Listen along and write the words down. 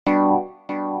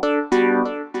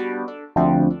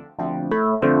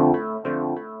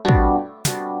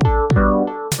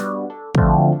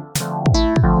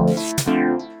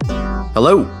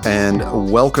Hello,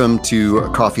 and welcome to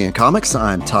Coffee and Comics.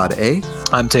 I'm Todd A.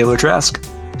 I'm Taylor Trask.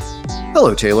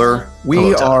 Hello, Taylor. We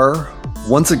Hello, Todd. are,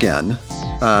 once again,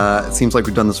 it seems like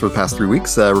we've done this for the past 3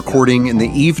 weeks, recording in the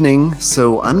evening,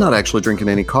 so I'm not actually drinking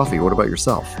any coffee. What about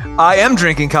yourself? I am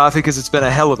drinking coffee because it's been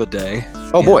a hell of a day.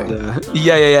 Oh, boy.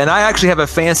 Yeah. And I actually have a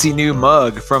fancy new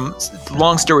mug from,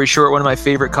 long story short, one of my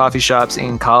favorite coffee shops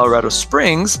in Colorado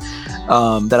Springs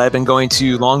that I've been going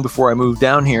to long before I moved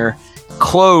down here.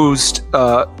 Closed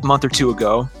a month or two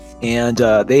ago, and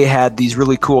they had these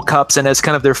really cool cups, and as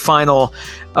kind of their final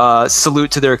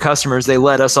salute to their customers, they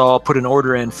let us all put an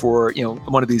order in for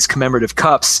one of these commemorative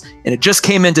cups, and it just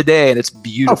came in today, and it's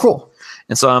beautiful. Oh, cool.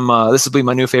 And so this will be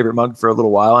my new favorite mug for a little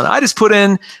while, and I just put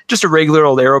in just a regular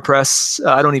old AeroPress.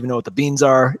 I don't even know what the beans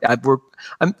are.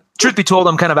 Truth be told,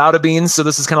 I'm kind of out of beans, so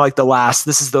this is kind of like the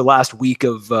last week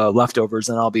of leftovers,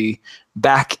 and I'll be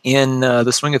back in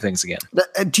the swing of things again.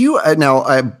 Do you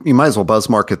you might as well buzz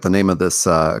market the name of this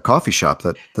coffee shop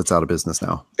that's out of business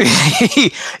now.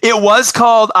 It was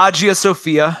called Hagia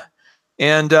Sophia,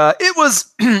 and it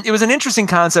was an interesting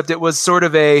concept. It was sort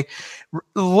of a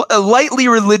lightly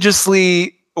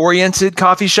religiously oriented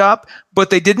coffee shop, but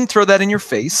they didn't throw that in your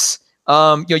face.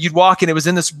 You'd walk in, it was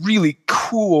in this really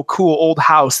cool old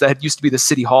house that had used to be the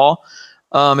city hall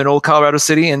in old Colorado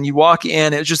City. And you walk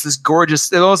in, it was just this gorgeous,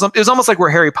 it was almost like where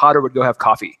Harry Potter would go have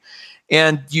coffee.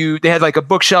 And they had like a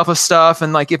bookshelf of stuff.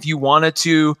 And like, if you wanted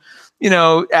to,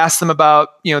 ask them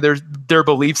about, their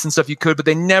beliefs and stuff, you could, but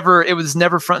it was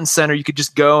never front and center. You could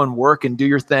just go and work and do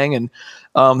your thing. And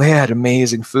they had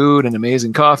amazing food and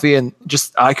amazing coffee, and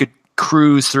I could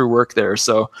cruise through work there.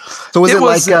 So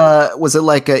was it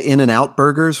like In-N-Out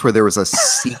Burgers where there was a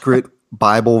secret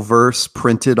Bible verse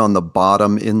printed on the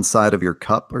bottom inside of your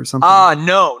cup or something?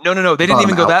 No. They didn't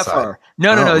even go that far.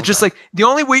 No. Okay. It's just like the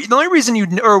only reason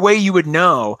way you would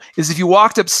know is if you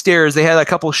walked upstairs. They had a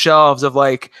couple shelves of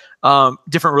like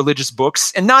different religious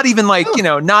books, and not even like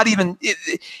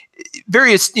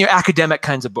various academic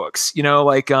kinds of books.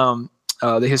 Like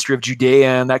the history of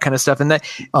Judea and that kind of stuff. And that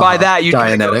by that you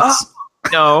Dianetics.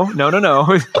 No.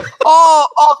 all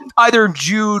either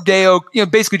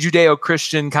basically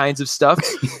Judeo-Christian kinds of stuff.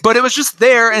 But it was just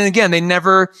there. And again, they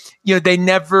never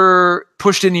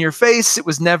pushed it in your face. It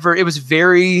was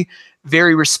very,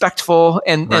 very respectful.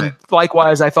 And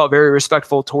likewise, I felt very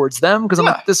respectful towards them because I'm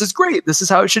like, this is great. This is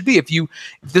how it should be. If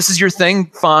this is your thing,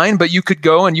 fine. But you could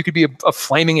go and you could be a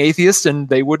flaming atheist and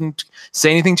they wouldn't say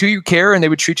anything to you, care, and they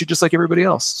would treat you just like everybody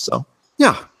else. So,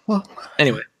 yeah. Well,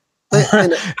 anyway.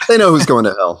 They know who's going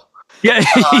to hell. Yeah.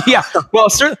 Well,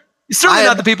 certainly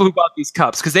not the people who bought these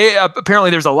cups, because they apparently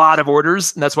there's a lot of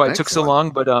orders, and that's why it took so long.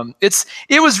 But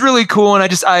it was really cool, and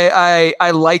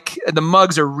I like the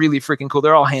mugs are really freaking cool.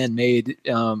 They're all handmade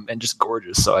and just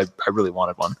gorgeous. So I really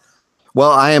wanted one.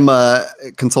 Well, I am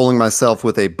consoling myself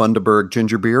with a Bundaberg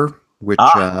ginger beer, which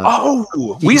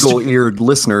eagle-eared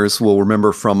listeners will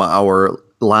remember from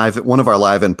one of our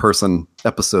live in-person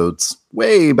episodes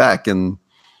way back in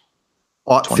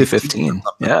 2015.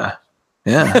 Yeah.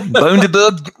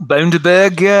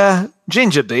 Bundaberg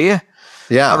ginger beer.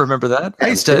 Yeah, I remember that.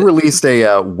 They released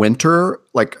a winter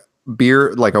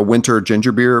beer, like a winter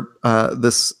ginger beer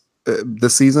this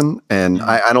season, and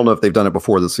I don't know if they've done it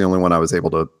before. This is the only one I was able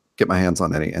to get my hands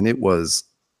on any, and it was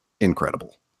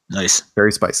incredible. Nice,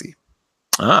 very spicy.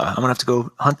 I'm gonna have to go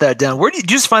hunt that down. Where do you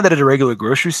just find that at a regular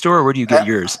grocery store, or where do you get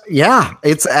yours? Yeah,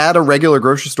 it's at a regular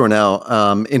grocery store now.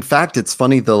 In fact, it's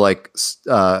funny, the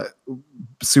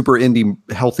super indie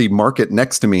healthy market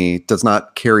next to me does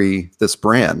not carry this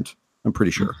brand. I'm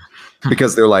pretty sure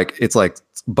because it's like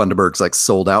Bundaberg's like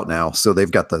sold out now, so they've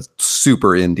got the super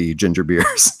indie ginger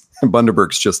beers. And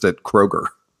Bundaberg's just at Kroger.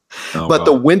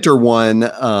 The winter one,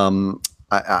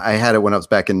 I had it when I was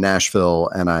back in Nashville,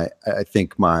 and I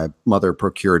think my mother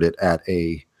procured it at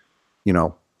a,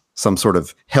 some sort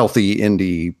of healthy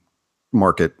indie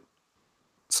market,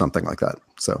 something like that.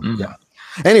 So, yeah.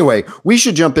 Anyway, we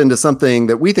should jump into something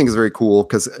that we think is very cool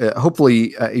because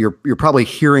hopefully you're probably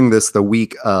hearing this the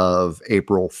week of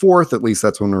April 4th. At least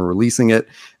that's when we're releasing it.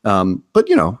 But,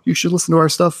 you should listen to our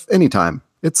stuff anytime.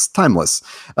 It's timeless.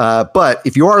 But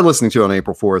if you are listening to it on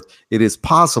April 4th, it is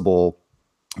possible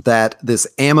that this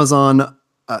Amazon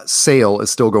sale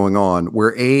is still going on,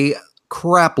 where a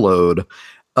crap load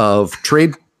of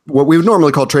what we would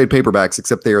normally call trade paperbacks,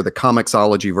 except they are the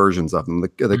Comixology versions of them,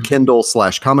 the Kindle /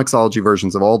 Comixology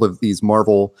versions of all of these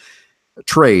Marvel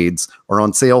trades are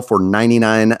on sale for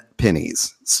 99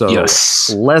 pennies. So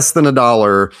less than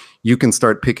 $1, you can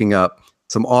start picking up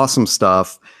some awesome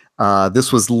stuff.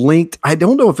 This was linked. I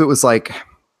don't know if it was like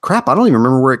crap. I don't even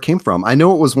remember where it came from. I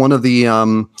know it was one of the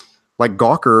like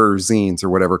Gawker zines or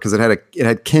whatever, because it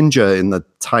had Kinja in the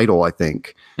title, I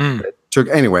think.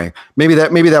 Anyway, maybe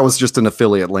that was just an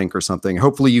affiliate link or something.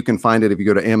 Hopefully you can find it if you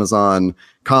go to Amazon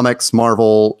Comics,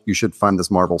 Marvel. You should find this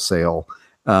Marvel sale.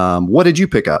 What did you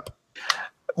pick up?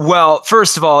 Well,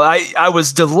 first of all, I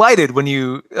was delighted when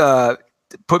you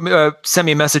sent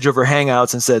me a message over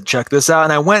Hangouts and said, check this out.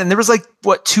 And I went, and there was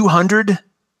 200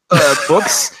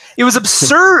 books. It was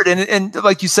absurd. And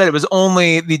like you said, it was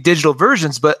only the digital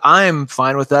versions, but I'm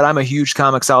fine with that. I'm a huge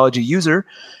Comixology user,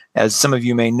 as some of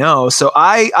you may know. So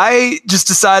I just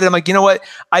decided, I'm like, you know what?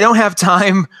 I don't have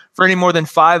time for any more than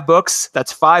 5 books.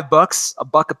 That's $5,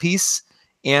 $1 a piece.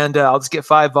 And I'll just get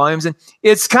 5 volumes. And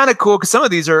it's kind of cool because some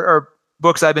of these are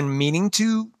books I've been meaning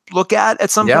to look at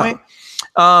some point.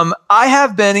 I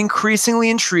have been increasingly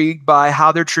intrigued by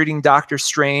how they're treating Doctor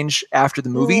Strange after the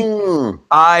movie.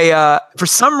 For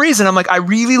some reason, I'm like, I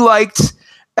really liked.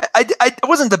 I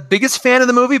wasn't the biggest fan of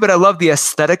the movie, but I love the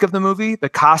aesthetic of the movie, the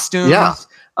costumes,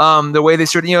 the way they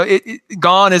sort of,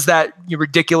 Gone is that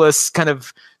ridiculous kind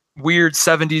of weird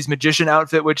 70s magician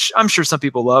outfit, which I'm sure some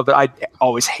people love, but I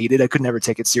always hated. I could never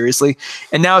take it seriously.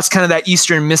 And now it's kind of that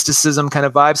Eastern mysticism kind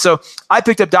of vibe. So I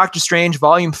picked up Doctor Strange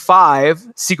Volume 5,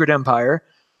 Secret Empire,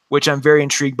 which I'm very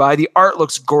intrigued by. The art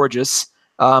looks gorgeous.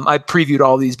 I previewed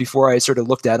all these before I sort of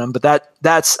looked at them, but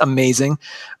that's amazing.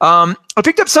 I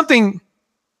picked up something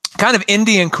kind of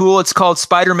indie and cool. It's called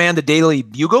Spider-Man: The Daily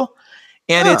Bugle.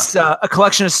 And it's a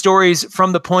collection of stories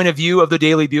from the point of view of the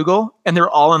Daily Bugle, and they're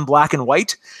all in black and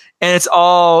white. And it's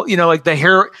all, like the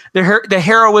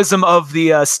heroism of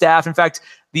the staff. In fact,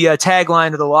 the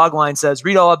tagline or the log line says,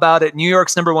 "Read all about it. New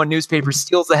York's #1 newspaper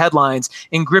steals the headlines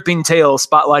in gripping tales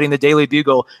spotlighting the Daily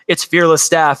Bugle, its fearless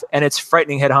staff, and its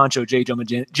frightening head honcho,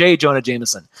 J. Jonah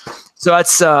Jameson." So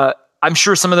that's, I'm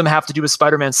sure some of them have to do with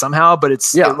Spider-Man somehow, but it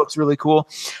looks really cool.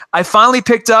 I finally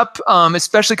picked up,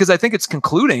 especially because I think it's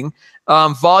concluding,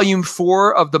 Volume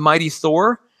 4 of The Mighty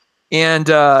Thor. And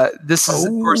this is,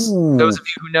 of course, those of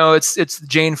you who know, it's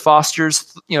Jane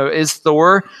Foster's, is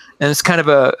Thor. And it's kind of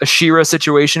a She-Ra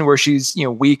situation where she's,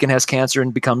 weak and has cancer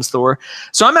and becomes Thor.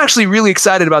 So I'm actually really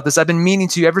excited about this. I've been meaning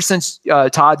to ever since,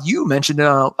 Todd, you mentioned it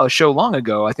on a show long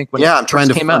ago, I think.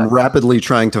 I'm rapidly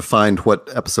trying to find what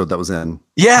episode that was in.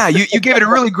 Yeah, you gave it a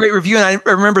really great review. And I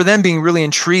remember then being really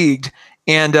intrigued.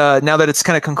 And now that it's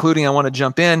kind of concluding, I want to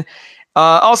jump in.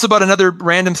 Also bought another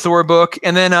random Thor book.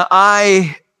 And then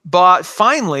I bought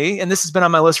finally, and this has been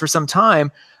on my list for some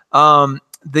time,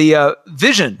 the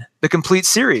Vision, the complete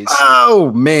series.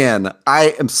 Oh man,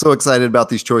 I am so excited about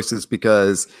these choices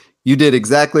because you did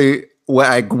exactly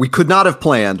what we could not have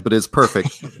planned, but it's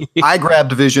perfect. I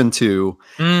grabbed Vision 2,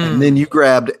 and then you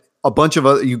grabbed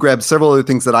you grabbed several other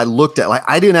things that I looked at. Like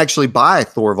I didn't actually buy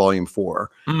Thor Volume 4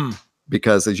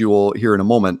 because, as you will hear in a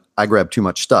moment, I grabbed too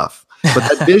much stuff. But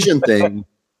that Vision thing.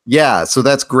 Yeah, so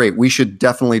that's great. We should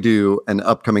definitely do an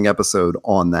upcoming episode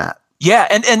on that. Yeah,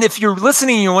 and if you're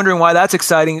listening and you're wondering why that's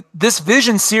exciting, this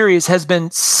Vision series has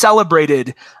been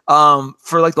celebrated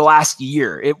for the last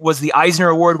year. It was the Eisner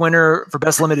Award winner for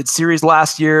Best Limited Series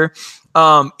last year.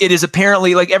 It is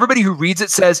apparently, everybody who reads it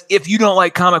says, if you don't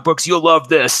like comic books, you'll love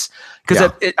this.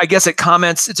 Because I guess it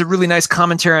comments, it's a really nice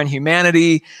commentary on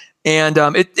humanity. And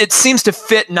it seems to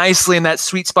fit nicely in that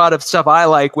sweet spot of stuff I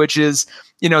like, which is,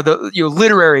 the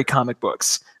literary comic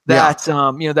books that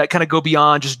that kind of go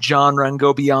beyond just genre and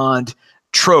go beyond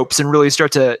tropes and really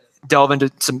start to delve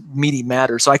into some meaty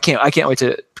matter. So I can't wait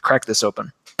to crack this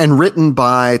open. And written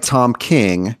by Tom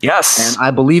King. Yes. And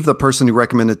I believe the person who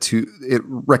recommended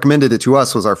it to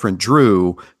us was our friend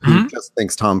Drew, who just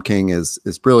thinks Tom King is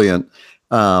brilliant.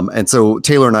 And so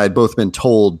Taylor and I had both been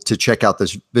told to check out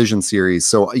this Vision series.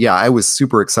 So yeah, I was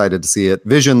super excited to see it.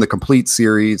 Vision, the complete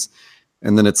series.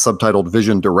 And then it's subtitled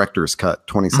Vision Director's Cut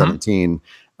 2017.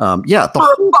 The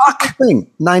whole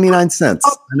thing, 99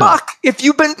 cents. $1. If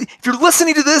you're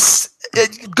listening to this,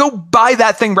 go buy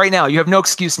that thing right now. You have no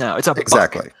excuse now. It's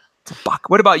exactly. $1. It's $1.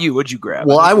 What about you? What'd you grab?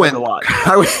 Well, I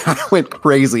went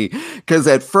crazy because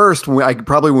at first, when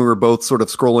we were both sort of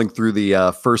scrolling through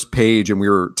the first page and we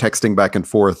were texting back and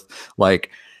forth, it's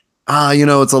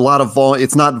a lot of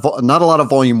it's not a lot of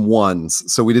volume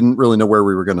ones, so we didn't really know where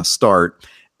we were going to start.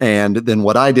 And then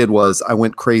what I did was I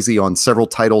went crazy on several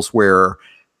titles where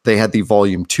they had the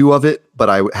volume 2 of it, but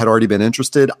I had already been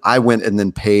interested. I went and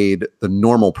then paid the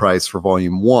normal price for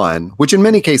volume 1, which in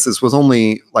many cases was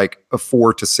only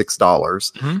 $4 to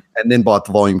 $6, and then bought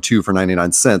the volume 2 for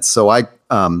 99 cents. So I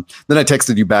then I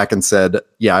texted you back and said,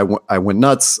 I went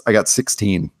nuts. I got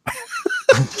 16.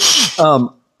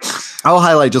 I'll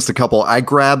highlight just a couple. I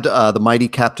grabbed the Mighty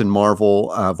Captain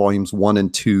Marvel volumes 1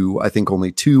 and 2. I think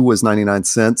only 2 was 99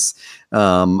 cents.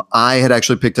 I had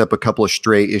actually picked up a couple of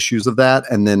stray issues of that,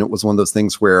 and then it was one of those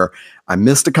things where I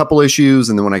missed a couple issues,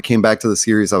 and then when I came back to the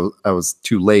series, I was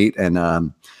too late, and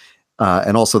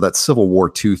also that Civil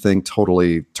War II thing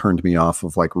totally turned me off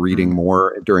of like reading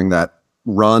more during that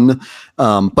run.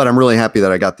 But I'm really happy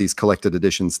that I got these collected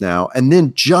editions now. And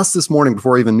then just this morning,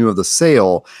 before I even knew of the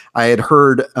sale, I had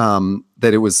heard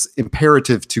that it was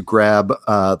imperative to grab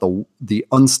the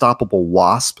Unstoppable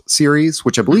Wasp series,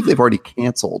 which I believe they've already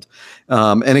canceled.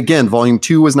 And again, volume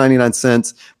 2 was 99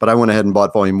 cents, but I went ahead and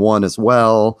bought volume 1 as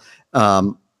well.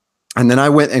 And then I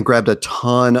went and grabbed a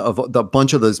ton of the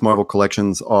bunch of those Marvel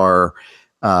collections are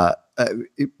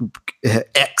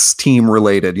X team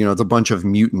related. You know, it's a bunch of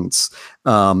mutants.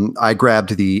 I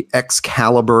grabbed the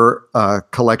Excalibur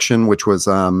collection, which was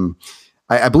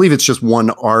I believe it's just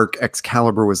one arc.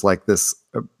 Excalibur was like this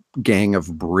gang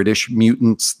of British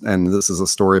mutants, and this is a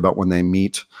story about when they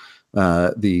meet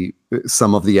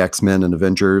some of the X-Men and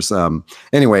Avengers.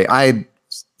 Anyway,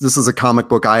 this is a comic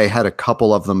book. I had a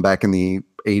couple of them back in the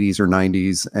 80s or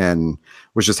 90s and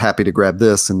was just happy to grab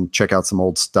this and check out some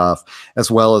old stuff, as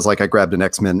well as like I grabbed an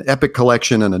X-Men Epic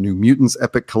collection and a New Mutants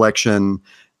Epic collection.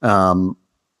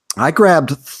 I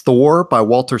grabbed Thor by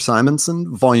Walter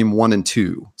Simonson, volume 1 and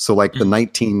 2. So like the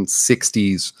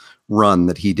 1960s run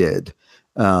that he did.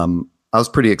 I was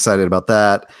pretty excited about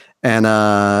that. And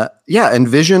and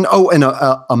Vision. Oh, and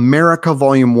America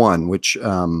volume 1, which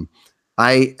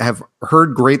I have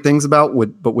heard great things about,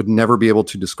 but would never be able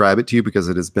to describe it to you because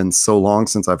it has been so long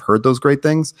since I've heard those great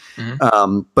things.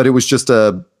 But it was just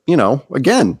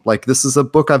again, like this is a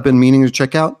book I've been meaning to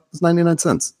check out. It's 99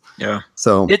 cents. Yeah.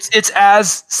 So it's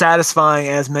as satisfying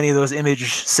as many of those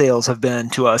Image sales have been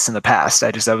to us in the past.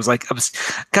 I was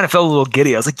kind of felt a little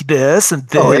giddy. I was like, this and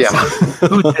this,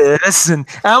 this, and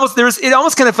it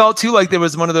almost kind of felt too like there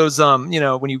was one of those,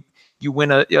 when you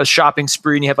win a shopping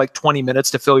spree and you have like 20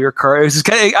 minutes to fill your cart. It was just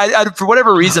kind of, for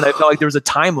whatever reason, I felt like there was a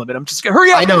time limit. I'm just gonna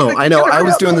hurry up. I know. I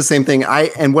was doing the same thing.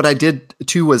 And what I did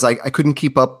too was I couldn't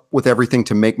keep up with everything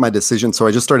to make my decision. So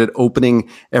I just started opening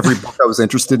every book I was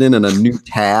interested in a new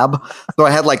tab. So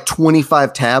I had like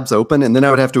 25 tabs open, and then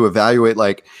I would have to evaluate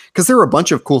because there were a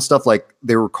bunch of cool stuff, like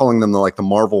they were calling them the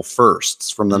Marvel firsts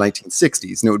from the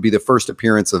 1960s. And it would be the first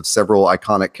appearance of several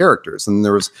iconic characters. And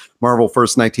there was Marvel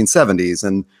first 1970s.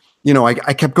 And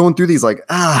I kept going through these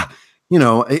I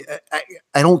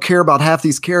don't care about half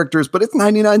these characters, but it's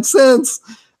 99 cents.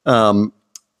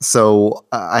 So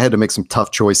I had to make some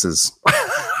tough choices,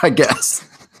 I guess.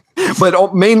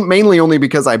 But mainly only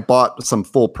because I bought some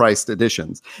full priced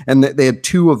editions. And they had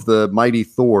 2 of the Mighty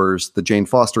Thors, the Jane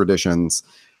Foster editions,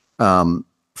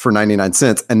 for 99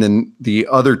 cents. And then the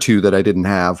other 2 that I didn't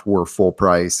have were full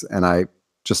price. And I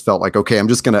just felt like, okay, I'm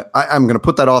going to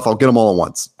put that off. I'll get them all at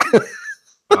once.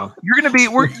 You're going to be,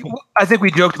 I think we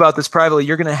joked about this privately.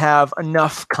 You're going to have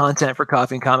enough content for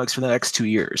Coffee and Comics for the next 2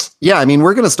 years. Yeah. I mean,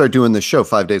 we're going to start doing this show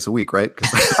 5 days a week, right?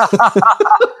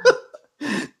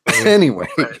 Anyway,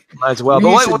 might as well.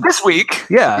 But this week.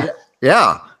 Yeah.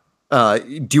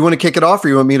 Do you want to kick it off or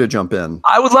you want me to jump in?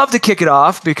 I would love to kick it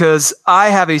off because I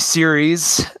have a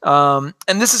series, and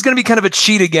this is going to be kind of a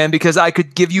cheat again because I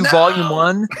could give you volume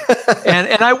 1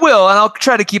 and I will, and I'll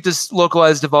try to keep this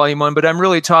localized to volume 1, but I'm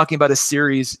really talking about a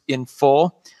series in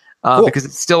full cool. Because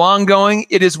it's still ongoing.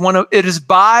 It is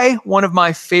by one of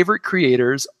my favorite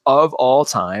creators of all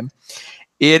time.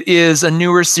 It is a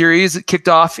newer series. It kicked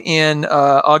off in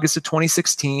August of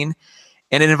 2016,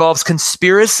 and it involves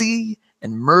conspiracy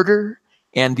and murder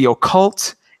and the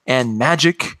occult and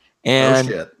magic. And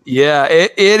it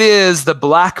is the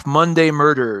Black Monday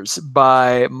Murders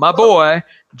by my boy,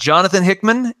 Jonathan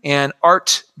Hickman, and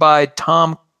art by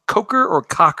Tom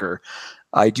Cocker.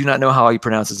 I do not know how he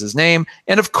pronounces his name.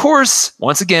 And of course,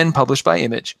 once again, published by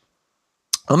Image.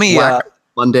 Black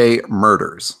Monday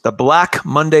Murders. The Black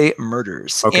Monday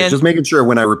Murders. Okay, just making sure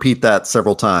when I repeat that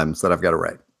several times that I've got it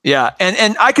right. Yeah,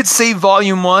 and I could say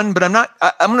volume 1, but I'm not.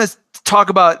 I'm going to talk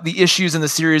about the issues in the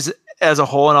series as a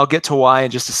whole, and I'll get to why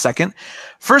in just a second.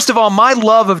 First of all, my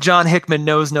love of John Hickman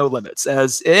knows no limits.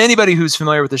 As anybody who's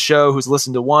familiar with the show, who's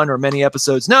listened to one or many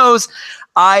episodes knows,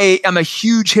 I am a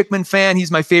huge Hickman fan.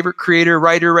 He's my favorite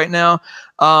writer right now.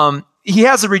 He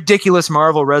has a ridiculous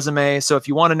Marvel resume. So if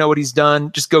you want to know what he's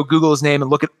done, just go Google his name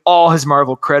and look at all his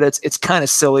Marvel credits. It's kind of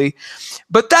silly,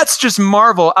 but that's just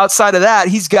Marvel. Outside of that,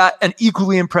 he's got an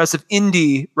equally impressive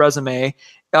indie resume.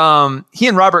 he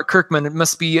and Robert Kirkman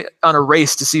must be on a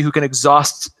race to see who can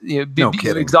exhaust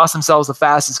themselves the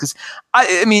fastest. Because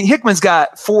I mean, Hickman's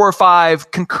got 4 or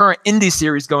 5 concurrent indie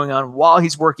series going on while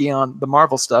he's working on the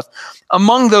Marvel stuff.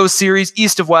 Among those series,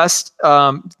 East of West,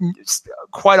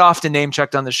 quite often name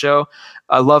checked on the show.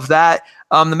 I love that.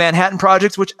 The Manhattan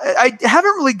Project, which I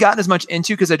haven't really gotten as much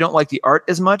into because I don't like the art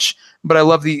as much, but I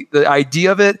love the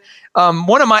idea of it.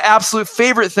 One of my absolute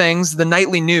favorite things, the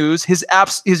Nightly News, his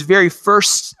very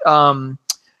first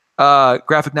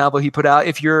graphic novel he put out.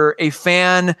 If you're a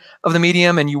fan of the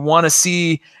medium and you want to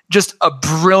see just a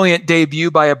brilliant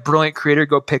debut by a brilliant creator,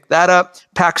 go pick that up.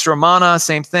 Pax Romana,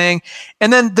 same thing.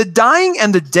 And then The Dying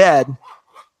and the Dead,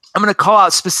 I'm going to call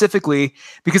out specifically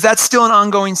because that's still an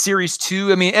ongoing series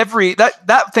too. I mean,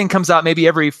 that thing comes out maybe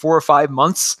every 4 or 5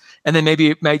 months, and then maybe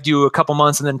it might do a couple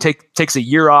months and then takes a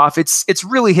year off. It's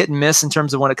really hit and miss in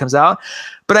terms of when it comes out.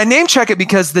 But I name check it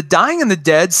because The Dying and the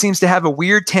Dead seems to have a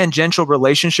weird tangential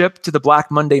relationship to the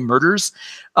Black Monday murders.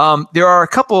 There are a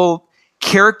couple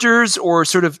characters or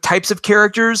sort of types of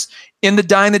characters in The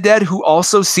Dying and the Dead who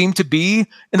also seem to be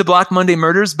in the Black Monday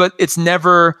murders, but it's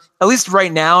never, at least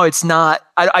right now, it's not,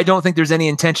 I don't think there's any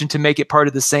intention to make it part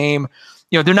of the same,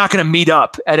 they're not going to meet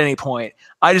up at any point.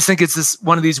 I just think it's this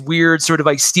one of these weird sort of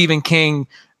like Stephen King,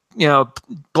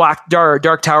 Dark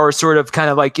Tower sort of kind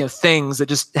of like, things that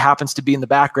just happens to be in the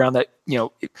background that,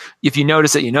 if you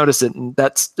notice it, you notice it. And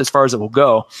that's as far as it will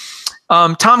go.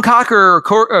 Tom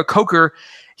Coker,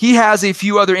 he has a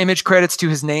few other image credits to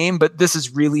his name, but this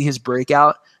is really his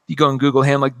breakout. If you go and Google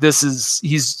him, like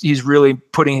he's really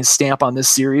putting his stamp on this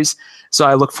series. So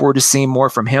I look forward to seeing more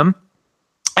from him.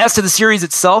 As to the series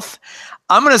itself,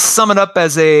 I'm going to sum it up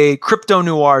as a crypto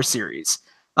noir series.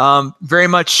 Very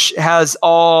much has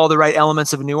all the right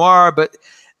elements of noir, but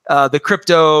the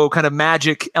crypto kind of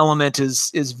magic element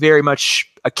is very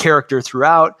much a character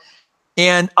throughout.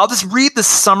 And I'll just read the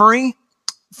summary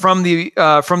from the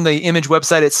Image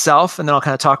website itself, and then I'll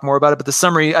kind of talk more about it. But the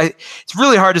summary, it's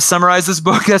really hard to summarize this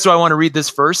book. That's why I want to read this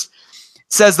first.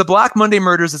 It says, The Black Monday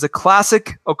Murders is a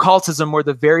classic occultism where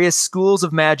the various schools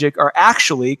of magic are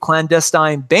actually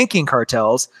clandestine banking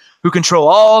cartels who control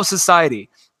all of society.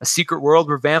 A secret world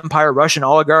where vampire Russian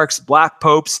oligarchs, black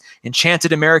popes,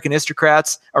 enchanted American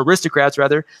aristocrats,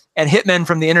 and hitmen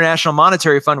from the International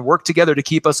Monetary Fund work together to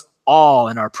keep us all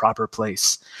in our proper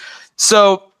place.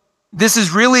 So this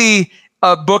is really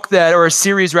a book or a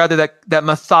series rather that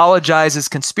mythologizes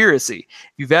conspiracy.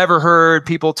 If you've ever heard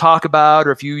people talk about,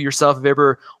 or if you yourself have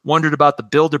ever wondered about the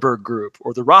Bilderberg Group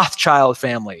or the Rothschild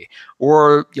family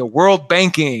or world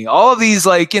banking, all of these,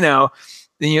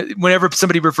 whenever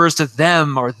somebody refers to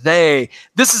them or they,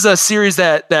 this is a series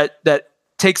that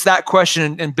takes that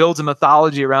question and builds a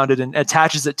mythology around it and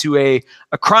attaches it to a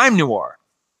crime noir.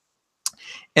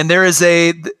 And there's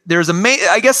a main,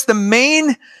 I guess the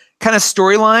main kind of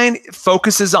storyline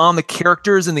focuses on the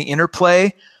characters and the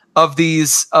interplay of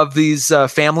these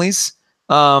families.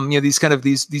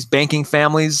 These banking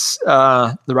families.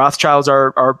 The Rothschilds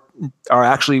are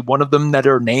actually one of them that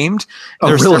are named.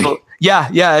 There's really? Yeah.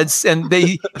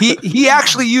 He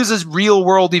actually uses real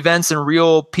world events and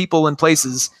real people and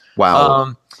places.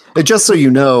 Wow. Just so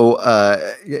you know,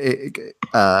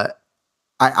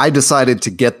 I decided to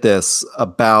get this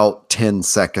about 10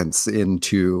 seconds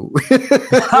into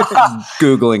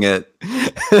Googling it.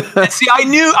 See, I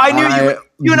knew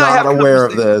you and I have aware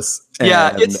of this.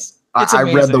 Yeah, it's I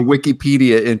read the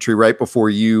Wikipedia entry right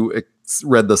before you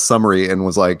read the summary and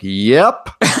was like, "Yep."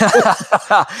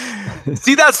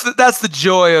 See, that's the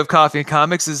joy of Coffee and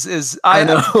Comics. I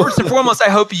know. First and foremost, I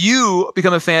hope you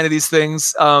become a fan of these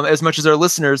things as much as our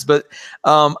listeners. But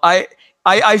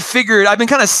I figured I've been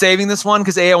kind of saving this one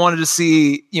because I wanted to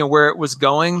see where it was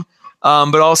going,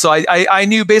 but also I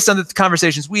knew based on the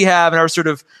conversations we have and our sort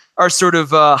of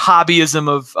hobbyism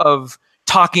of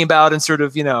talking about and sort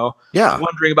of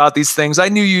wondering about these things. I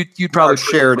knew you'd probably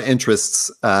shared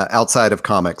interests outside of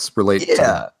comics relate to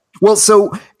them. Well,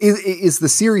 so is the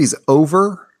series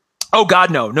over? Oh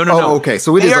God, no. Okay,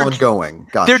 so it is ongoing.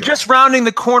 Gotcha. They're just rounding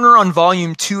the corner on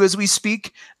volume 2 as we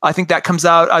speak. I think that comes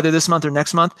out either this month or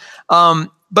next month.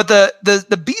 But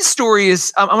the B story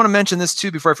is, I want to mention this too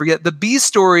before I forget. The B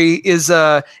story is,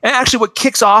 and actually what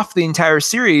kicks off the entire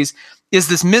series is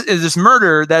this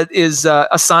murder that is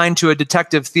assigned to a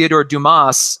detective, Theodore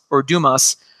Dumas,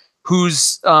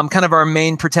 who's kind of our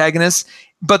main protagonist.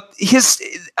 But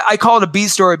I call it a B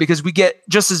story because we get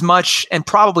just as much and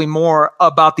probably more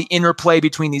about the interplay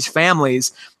between these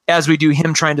families as we do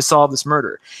him trying to solve this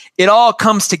murder. It all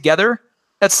comes together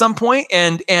at some point,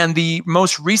 and the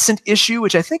most recent issue,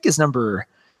 which I think is number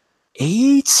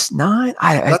 8, 9.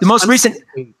 The most recent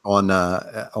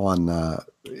on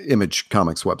Image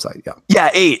Comics website. Yeah. Yeah,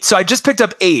 8. So I just picked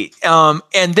up 8.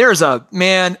 And there's a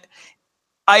man.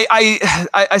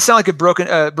 I sound like a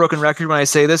broken record when I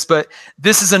say this, but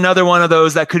this is another one of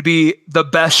those that could be the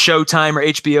best Showtime or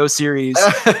HBO series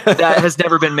that has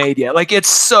never been made yet. Like, it's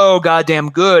so goddamn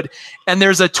good. And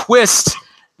there's a twist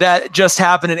that just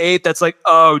happened in 8 that's like,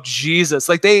 oh Jesus.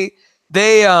 Like they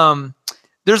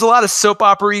there's a lot of soap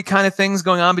opera-y kind of things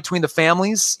going on between the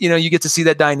families. You know, you get to see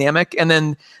that dynamic. And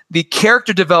then the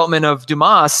character development of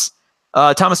Thomas,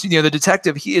 the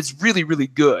detective, he is really, really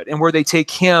good. And where they take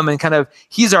him and kind of,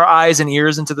 he's our eyes and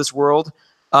ears into this world.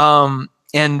 And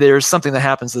there's something that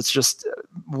happens that's just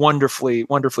wonderfully,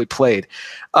 wonderfully played.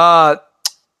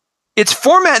 It's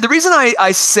format. The reason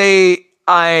I say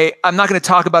I'm not going to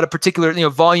talk about a particular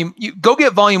volume. You go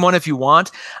get volume 1 if you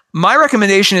want. My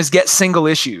recommendation is get single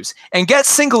issues and get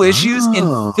single issues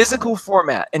in physical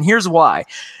format. And here's why.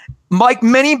 Like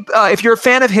many, if you're a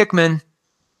fan of Hickman,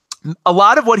 a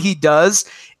lot of what he does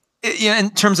in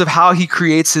terms of how he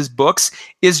creates his books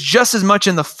is just as much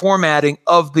in the formatting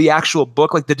of the actual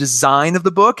book, like the design of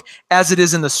the book, as it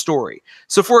is in the story.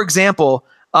 So for example,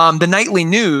 the Nightly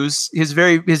News, his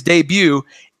debut,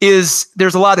 there's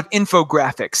a lot of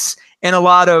infographics and a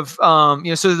lot of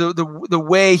so the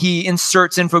way he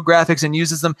inserts infographics and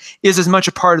uses them is as much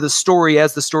a part of the story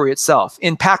as the story itself.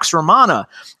 In Pax Romana,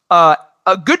 a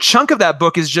good chunk of that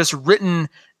book is just written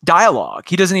dialogue.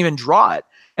 He doesn't even draw it,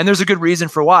 and there's a good reason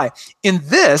for why. In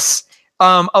this,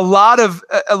 a lot of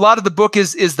the book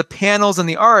is the panels and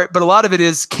the art, but a lot of it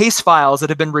is case files that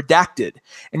have been redacted,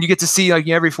 and you get to see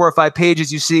every 4 or 5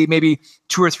 pages, you see maybe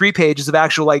 2 or 3 pages of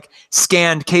actual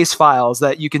scanned case files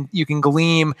that you can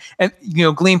glean and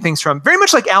glean things from. Very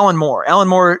much like Alan Moore. Alan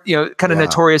Moore, kind of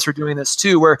notorious for doing this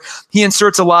too, where he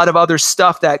inserts a lot of other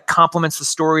stuff that complements the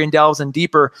story and delves in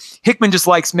deeper. Hickman just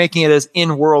likes making it as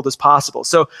in-world as possible.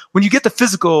 So when you get the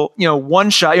physical, one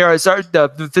shot, or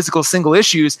the physical single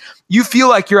issues, you feel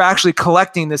like you're actually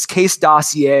collecting this case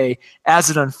dossier as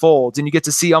it unfolds, and you get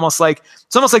to see almost like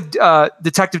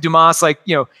Detective Dumas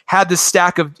had this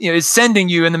stack of is sending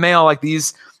you in the mail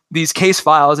these case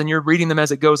files, and you're reading them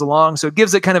as it goes along. So it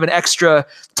gives it kind of an extra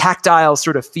tactile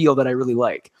sort of feel that I really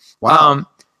like. Wow.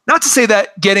 Not to say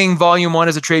that getting volume 1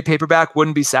 as a trade paperback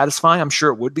wouldn't be satisfying. I'm sure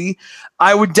it would be.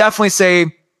 I would definitely say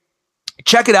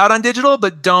check it out on digital,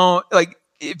 but don't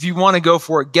if you want to go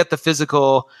for it, get the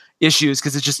physical issues,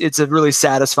 because it's a really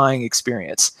satisfying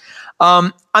experience.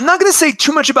 I'm not going to say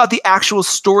too much about the actual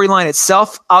storyline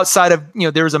itself outside of,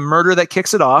 there's a murder that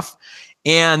kicks it off,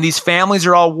 and these families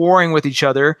are all warring with each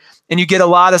other, and you get a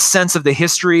lot of sense of the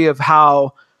history of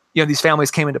how, these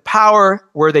families came into power,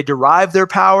 where they derive their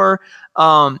power.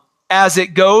 As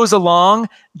it goes along,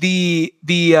 the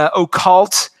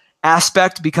occult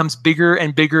aspect becomes bigger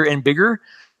and bigger and bigger.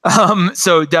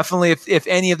 So definitely if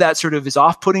any of that sort of is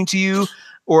off-putting to you,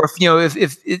 or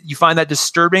if you find that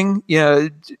disturbing,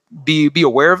 be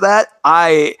aware of that.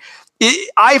 I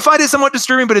find it somewhat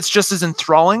disturbing, but it's just as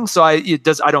enthralling. So I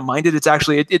don't mind it. It's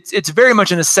actually it's very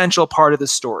much an essential part of the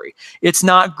story. It's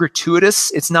not gratuitous.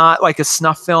 It's not like a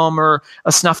snuff film or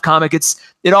a snuff comic.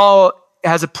 It all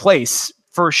has a place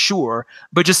for sure,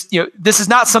 but just this is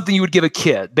not something you would give a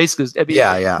kid. Basically,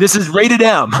 this is rated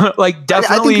M.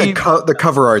 Definitely, I think the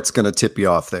cover art's going to tip you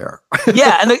off there.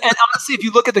 Yeah, and honestly, if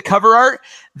you look at the cover art,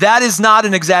 that is not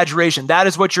an exaggeration. That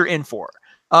is what you're in for.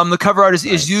 The cover art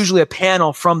is usually a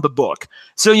panel from the book.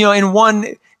 So in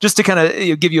one, just to kind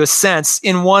of give you a sense,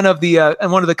 in one of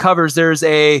the covers, there's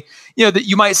that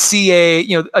you might see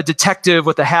a detective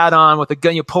with a hat on with a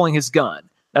gun, pulling his gun.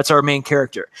 That's our main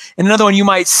character. And another one, you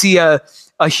might see a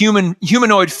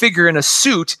humanoid figure in a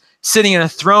suit sitting in a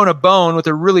throne of bone with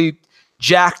a really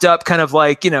jacked up kind of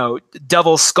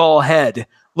devil skull head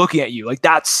looking at you.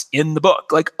 That's in the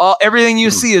book. Everything you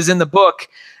see is in the book,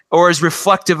 or is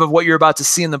reflective of what you're about to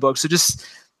see in the book. So just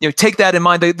take that in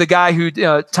mind. The guy who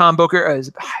Tom Booker,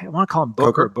 I want to call him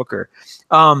Booker.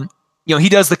 He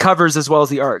does the covers as well as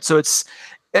the art. So it's.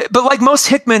 But like most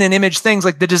Hickman and Image things,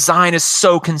 the design is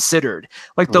so considered,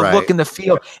 the look and the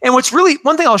feel. And what's really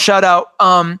one thing I'll shout out,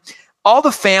 all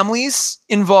the families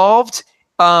involved,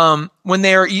 when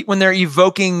they're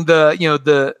evoking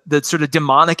the sort of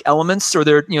demonic elements, or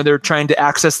they're trying to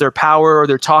access their power, or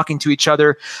they're talking to each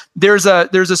other. There's a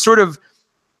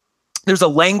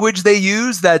language they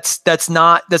use that's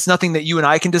nothing that you and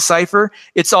I can decipher.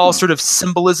 It's all sort of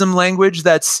symbolism language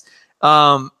that's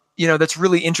that's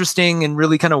really interesting and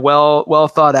really kind of well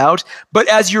thought out. But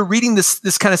as you're reading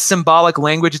this kind of symbolic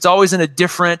language, it's always in a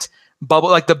different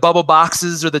the bubble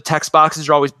boxes or the text boxes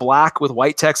are always black with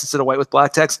white text instead of white with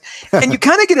black text. And you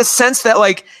kind of get a sense that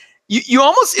like you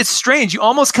almost, it's strange. You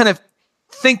almost kind of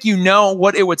think you know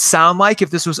what it would sound like if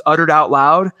this was uttered out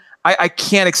loud. I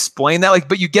can't explain that. Like,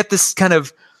 but you get this kind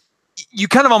of, you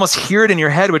kind of almost hear it in your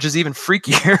head, which is even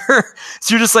freakier.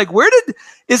 So you're just like,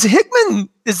 is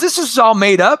this just all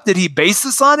made up? Did he base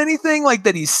this on anything like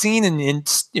that he's seen in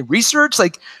research?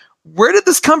 Like, where did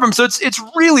this come from? So it's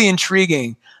really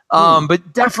intriguing.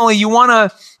 But definitely you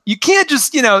can't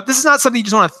just, this is not something you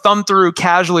just want to thumb through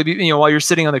casually, while you're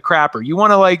sitting on the crapper. You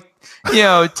want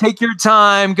to take your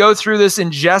time, go through this,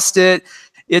 ingest it.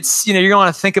 It's, you're going to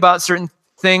want to think about certain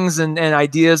things and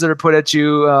ideas that are put at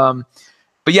you.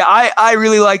 But yeah, I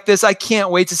really like this. I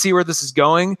can't wait to see where this is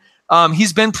going.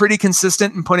 He's been pretty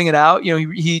consistent in putting it out.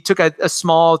 He took a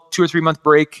small 2 or 3 month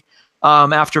break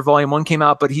after Volume 1 came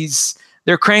out, but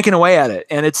they're cranking away at it.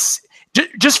 And it's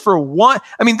just for one.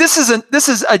 I mean, this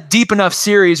is a deep enough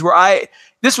series where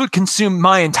this would consume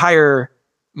my entire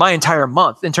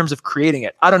month in terms of creating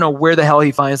it. I don't know where the hell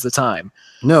he finds the time.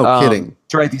 No kidding.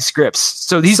 To write these scripts.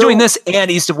 So he's doing this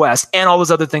and East of West and all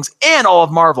those other things and all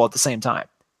of Marvel at the same time.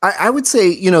 I would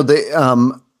say,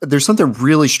 there's something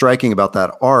really striking about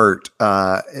that art.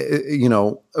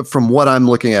 From what I'm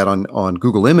looking at on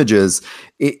Google Images,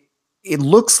 it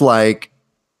looks like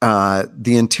the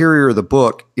interior of the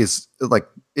book is like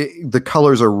the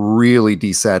colors are really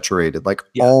desaturated, like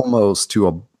almost to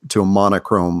a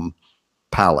monochrome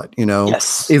palette.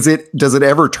 Yes. Does it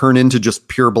ever turn into just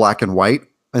pure black and white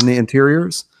in the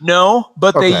interiors? No,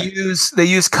 but they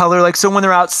use color. Like, so when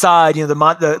they're outside,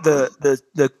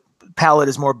 the palette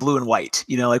is more blue and white,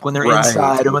 like when they're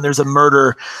inside or when there's a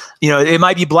murder, it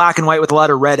might be black and white with a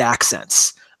lot of red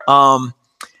accents.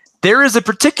 There is a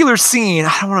particular scene,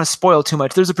 I don't want to spoil too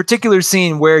much. There's a particular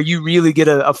scene where you really get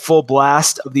a full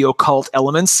blast of the occult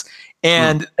elements.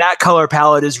 And that color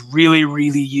palette is really,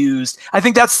 really used. I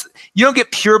think you don't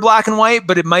get pure black and white,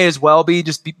 but it might as well be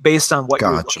just based on what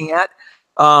you're looking at.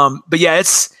 But yeah,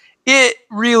 it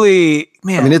really,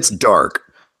 man. I mean, it's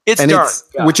dark. It's dark,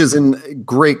 which is in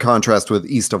great contrast with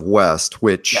East of West,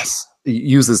 which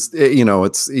uses, it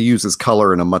uses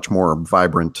color in a much more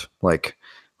vibrant, like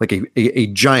a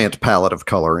giant palette of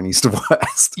color in East of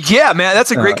West. Yeah, man,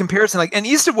 that's a great comparison. Like, and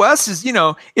East of West is,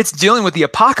 it's dealing with the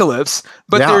apocalypse,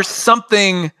 but there's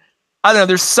something, I don't know,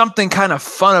 there's something kind of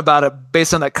fun about it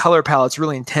based on that color palette. It's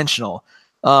really intentional.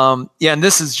 And the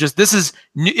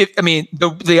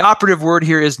operative word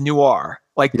here is noir.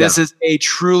 Like, this is a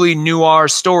truly noir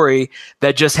story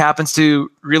that just happens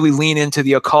to really lean into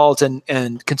the occult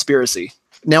and conspiracy.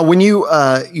 Now, when you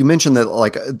mentioned that,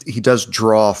 like, he does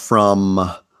draw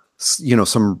from,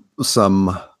 some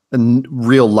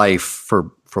real life,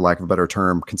 for lack of a better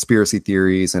term, conspiracy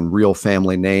theories and real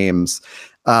family names.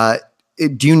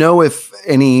 Do you know if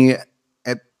any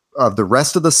of the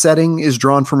rest of the setting is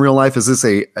drawn from real life? Is this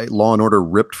a Law and Order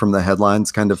ripped from the headlines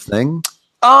kind of thing?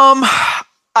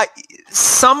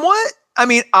 Somewhat. I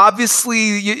mean,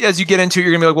 obviously, as you get into it,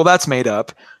 you're gonna be like, well, that's made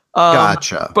up.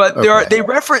 Gotcha. But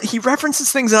he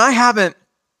references things, and I haven't,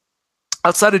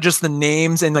 outside of just the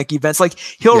names and like events, like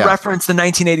he'll reference the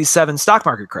 1987 stock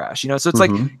market crash, so it's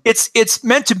like, it's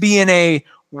meant to be in a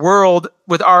world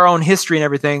with our own history and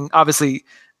everything. Obviously,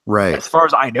 right. As far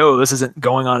as I know, this isn't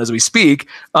going on as we speak,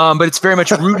 but it's very much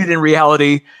rooted in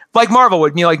reality, like Marvel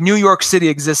would. Like New York City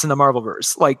exists in the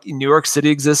Marvelverse. Like New York City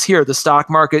exists here. The stock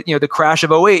market, the crash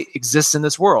of '08 exists in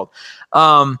this world.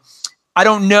 I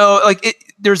don't know.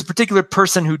 Like, there's a particular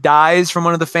person who dies from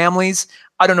one of the families.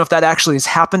 I don't know if that actually has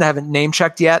happened. I haven't name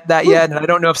checked yet. And I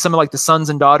don't know if some of like the sons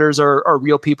and daughters are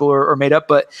real people or made up.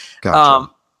 But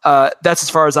gotcha. That's as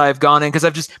far as I've gone in,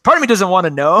 because part of me doesn't want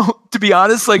to know, to be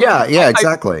honest. Like, yeah,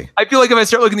 exactly. I feel like if I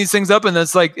start looking these things up and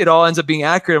it's like it all ends up being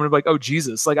accurate, I'm gonna be like, oh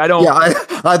Jesus, like I don't. Yeah,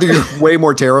 either you're way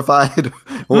more terrified,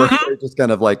 or just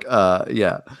kind of like,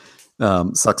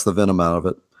 sucks the venom out of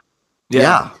it.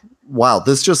 Yeah. Wow,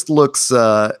 this just looks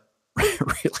really,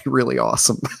 really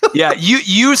awesome. Yeah,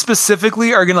 you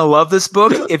specifically are gonna love this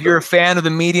book if you're a fan of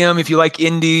the medium. If you like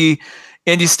indie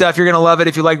stuff, you're going to love it.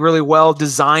 If you like really well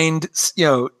designed,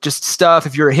 just stuff,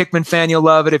 if you're a Hickman fan, you'll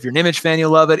love it. If you're an Image fan, you'll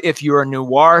love it. If you're a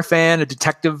noir fan, a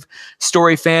detective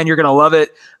story fan, you're going to love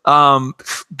it.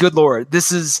 Good Lord.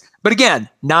 But again,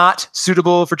 not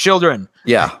suitable for children.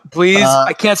 Yeah. Please.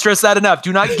 I can't stress that enough.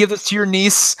 Do not give this to your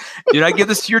niece. Do not give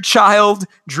this to your child.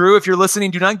 Drew, if you're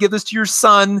listening, do not give this to your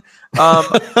son.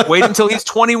 Wait until he's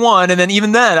 21. And then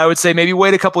even then, I would say maybe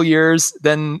wait a couple years,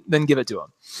 then give it to him.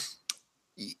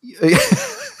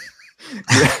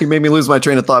 You made me lose my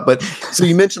train of thought. But so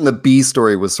you mentioned the B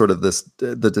story was sort of this,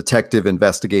 the detective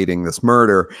investigating this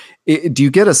murder. Do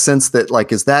you get a sense that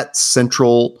like, is that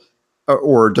central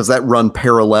or does that run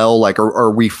parallel? Like,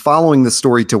 are we following the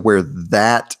story to where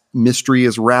that mystery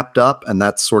is wrapped up and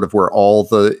that's sort of where all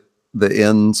the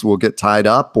ends will get tied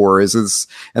up? Or is this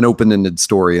an open-ended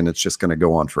story and it's just going to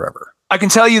go on forever? I can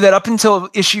tell you that up until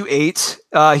issue 8,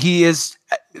 he is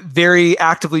very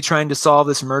actively trying to solve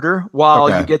this murder while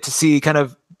you get to see kind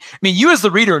of, I mean, you as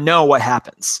the reader know what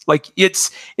happens. Like it's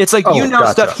like,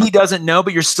 stuff he doesn't know,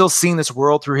 but you're still seeing this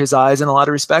world through his eyes in a lot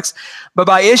of respects. But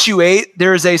by issue 8,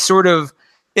 there's a sort of,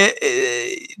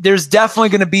 there's definitely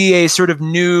going to be a sort of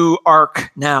new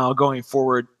arc now going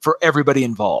forward for everybody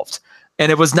involved.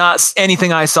 And it was not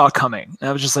anything I saw coming. And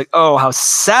I was just like, oh, how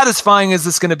satisfying is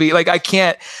this going to be? Like,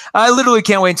 I literally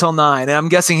can't wait until 9. And I'm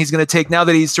guessing he's going to take, now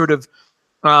that he's sort of,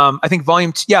 I think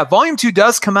volume 2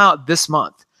 does come out this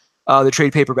month, the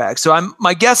trade paperback. So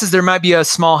my guess is there might be a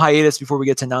small hiatus before we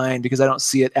get to 9 because I don't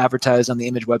see it advertised on the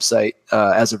Image website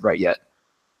as of right yet.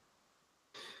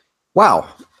 Wow.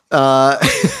 That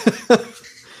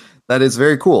is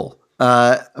very cool.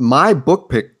 My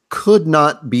book pick could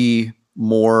not be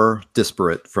more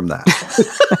disparate from that.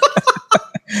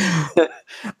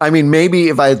 I mean, maybe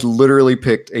if I had literally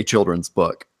picked a children's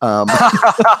book. But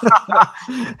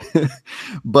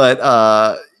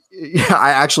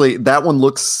yeah, that one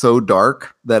looks so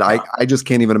dark that I just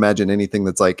can't even imagine anything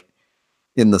that's like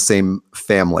in the same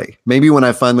family. Maybe when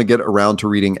I finally get around to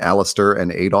reading Alistair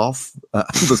and Adolf,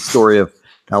 the story of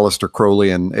Alistair Crowley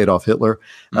and Adolf Hitler,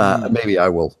 maybe I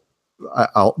will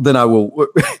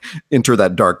enter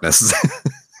that darkness.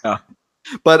 Yeah.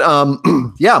 But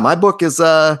yeah, my book is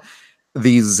the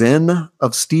Zen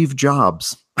of Steve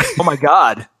Jobs. Oh my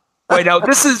God. Wait, now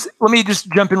let me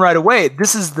just jump in right away.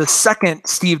 This is the second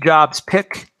Steve Jobs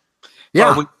pick.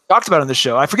 Yeah. We talked about on the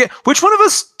show. I forget which one of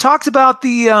us talked about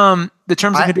the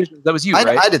terms and conditions. That was you,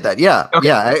 right? I did that. Yeah. Okay.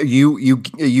 Yeah.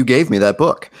 You gave me that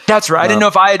book. That's right. I didn't know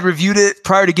if I had reviewed it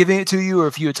prior to giving it to you or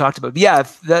if you had talked about it. But yeah,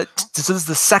 this is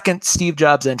the second Steve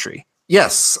Jobs entry.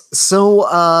 Yes. So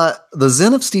the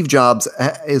Zen of Steve Jobs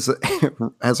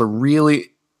has a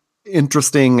really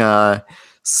interesting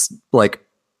like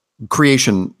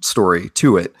creation story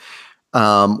to it,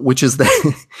 which is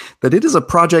that it is a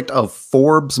project of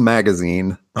Forbes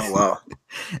magazine. Oh wow!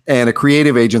 And a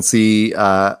creative agency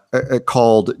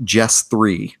called Jess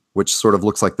 3, which sort of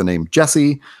looks like the name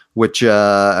Jesse, which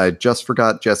I just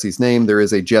forgot Jesse's name. There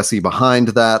is a Jesse behind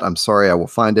that. I'm sorry, I will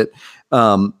find it.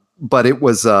 But it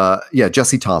was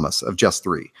Jesse Thomas of Jess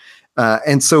 3.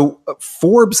 And so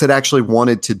Forbes had actually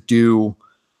wanted to do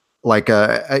like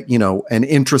an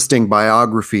interesting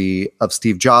biography of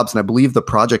Steve Jobs. And I believe the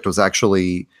project was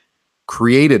actually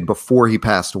created before he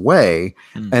passed away.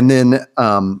 And then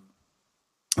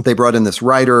they brought in this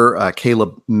writer,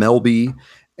 Caleb Melby,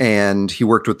 and he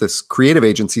worked with this creative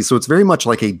agency. So it's very much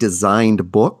like a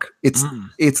designed book.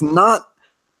 It's not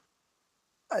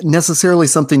necessarily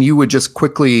something you would just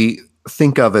quickly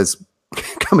think of as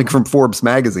coming from Forbes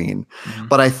magazine.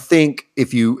 But I think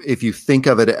if you think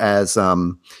of it as,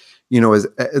 as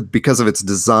because of its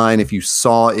design, if you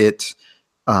saw it,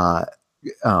 what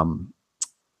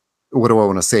do I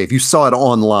want to say? If you saw it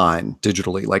online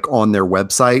digitally, like on their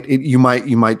website, you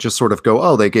might just sort of go,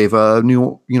 oh, they gave a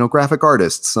new, graphic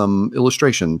artist some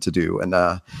illustration to do. And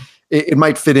it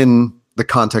might fit in the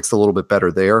context a little bit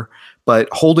better there, but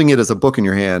holding it as a book in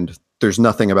your hand, there's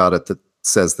nothing about it that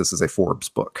says this is a Forbes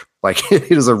book. Like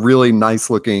it is a really nice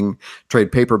looking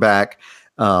trade paperback.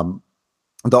 The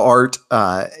art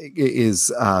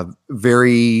is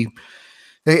very,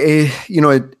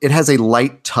 it has a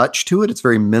light touch to it. It's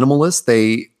very minimalist.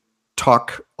 They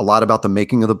talk a lot about the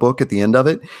making of the book at the end of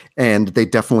it, and they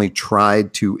definitely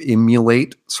tried to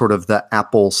emulate sort of the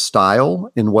Apple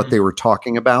style in what they were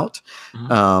talking about.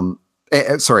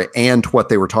 And what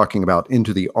they were talking about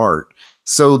into the art.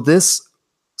 So this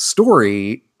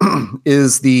story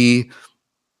is the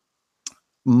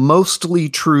mostly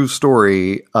true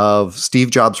story of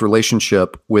Steve Jobs'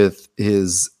 relationship with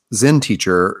his Zen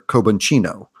teacher, Kobun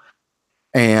Chino.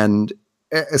 And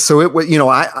so it was,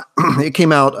 it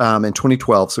came out in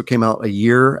 2012. So it came out a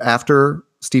year after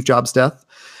Steve Jobs' death.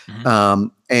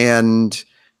 And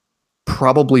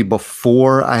probably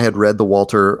before I had read the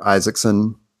Walter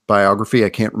Isaacson biography. I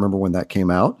can't remember when that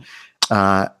came out.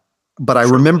 But I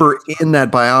remember in that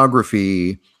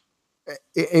biography,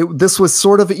 this was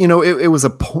sort of, it was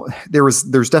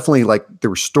there's definitely there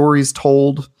were stories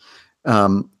told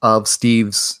of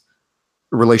Steve's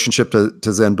relationship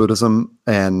to Zen Buddhism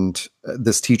and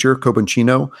this teacher, Kobun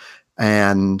Chino.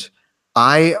 And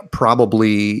I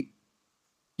probably,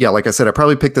 yeah, like I said, I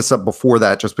probably picked this up before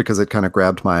that just because it kind of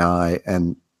grabbed my eye.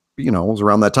 And, it was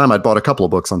around that time I'd bought a couple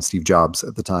of books on Steve Jobs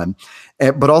at the time.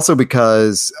 But also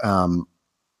because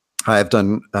I've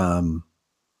done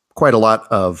quite a lot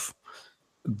of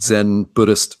Zen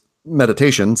Buddhist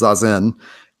meditation, Zazen,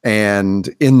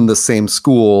 and in the same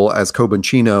school as Kobun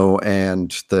Chino,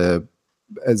 and the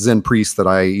Zen priest that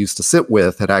I used to sit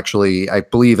with had actually, I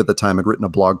believe at the time, had written a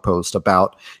blog post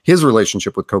about his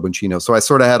relationship with Kobun Chino. So I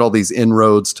sort of had all these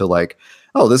inroads to like,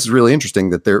 oh, this is really interesting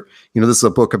that this is a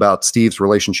book about Steve's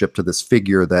relationship to this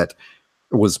figure that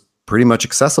was pretty much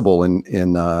accessible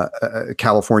in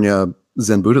California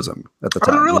Zen Buddhism at the time.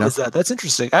 I didn't realize that. That's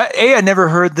interesting. I never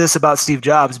heard this about Steve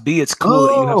Jobs. B, it's cool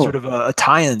that you have sort of a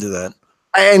tie into that.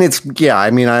 And it's, I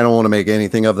don't want to make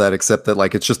anything of that except that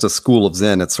like, it's just a school of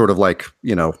Zen. It's sort of like,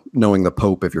 knowing the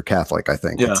Pope if you're Catholic, I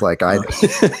think. Yeah. It's like,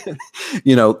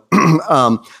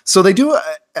 so they do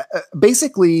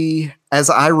basically, as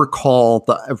I recall,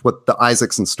 what the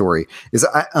Isaacson story is,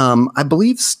 I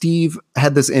believe Steve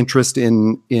had this interest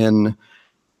in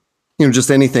just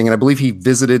anything. And I believe he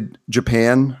visited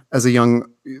Japan as a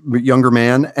younger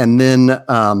man. And then,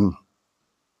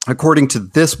 according to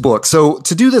this book, so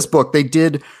to do this book,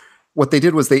 what they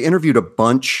did was they interviewed a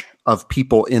bunch of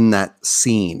people in that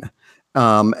scene.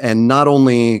 And not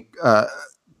only, I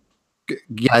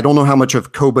don't know how much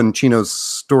of Kobun Chino's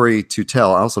story to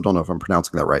tell. I also don't know if I'm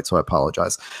pronouncing that right, so I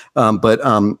apologize. But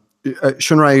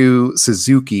Shunryu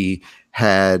Suzuki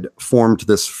had formed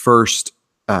this first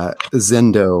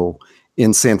Zendo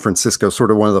in San Francisco,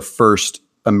 sort of one of the first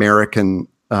American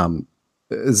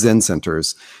Zen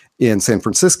centers in San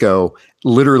Francisco,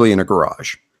 literally in a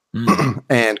garage.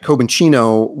 And Kobun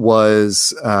Chino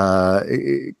was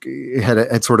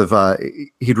had sort of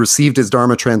he'd received his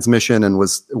Dharma transmission and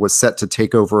was set to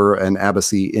take over an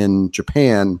abbey in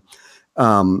Japan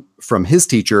from his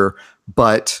teacher,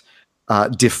 but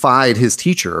defied his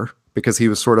teacher because he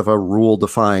was sort of a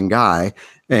rule-defying guy,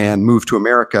 and moved to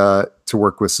America to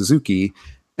work with Suzuki.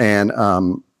 And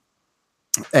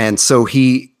so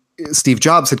Steve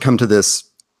Jobs had come to this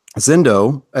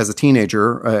Zendo as a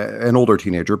teenager, an older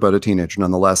teenager, but a teenager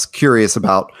nonetheless, curious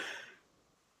about,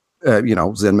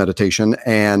 Zen meditation.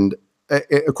 And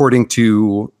according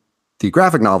to the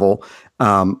graphic novel,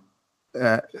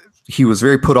 he was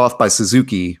very put off by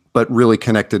Suzuki, but really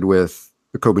connected with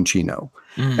Kobun Chino.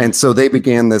 And so they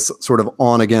began this sort of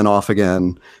on again, off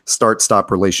again,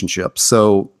 start-stop relationship.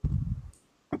 So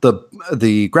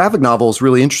the graphic novel is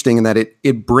really interesting in that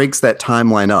it breaks that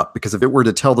timeline up, because if it were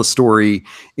to tell the story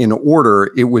in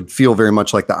order, it would feel very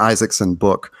much like the Isaacson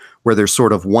book, where there's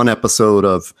sort of one episode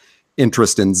of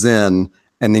interest in Zen,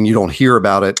 and then you don't hear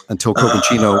about it until Kobun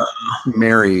Chino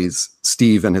marries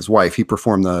Steve and his wife. He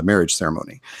performed the marriage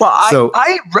ceremony. Well, so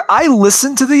I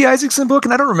listened to the Isaacson book,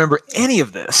 and I don't remember any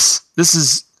of this. This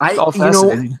is all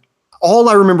fascinating. All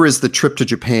I remember is the trip to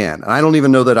Japan. And I don't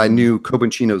even know that I knew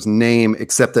Kobun Chino's name,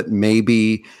 except that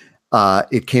maybe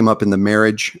it came up in the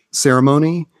marriage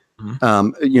ceremony,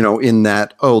 in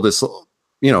that, this,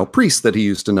 priest that he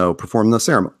used to know performed the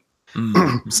ceremony.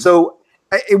 So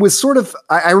it was sort of,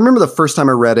 I remember the first time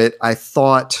I read it, I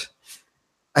thought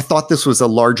this was a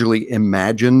largely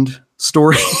imagined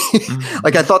story.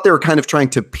 Like, I thought they were kind of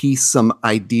trying to piece some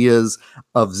ideas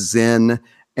of Zen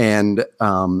and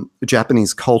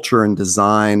Japanese culture and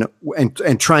design,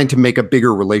 and trying to make a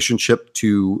bigger relationship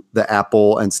to the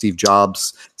Apple and Steve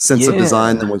Jobs sense of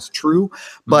design than was true.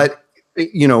 But,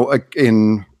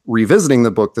 in revisiting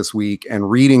the book this week and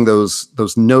reading those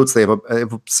notes, they have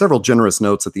several generous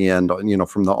notes at the end,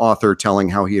 from the author telling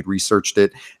how he had researched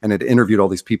it and had interviewed all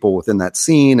these people within that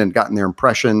scene and gotten their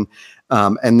impression,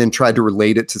 and then tried to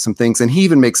relate it to some things. And he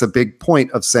even makes a big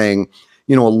point of saying,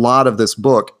 a lot of this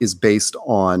book is based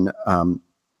on,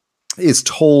 is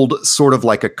told sort of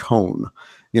like a cone,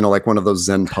 like one of those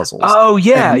Zen puzzles. Oh,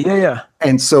 yeah, yeah.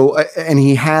 And so, and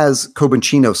he has Kobun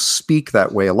Chino speak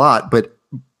that way a lot, but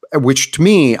which to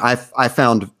me, I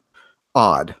found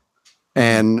odd.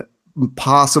 And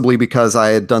possibly because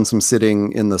I had done some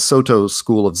sitting in the Soto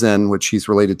school of Zen, which he's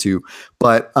related to.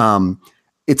 But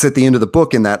it's at the end of the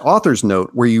book in that author's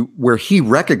note where he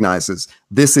recognizes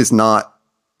this is not,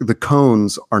 the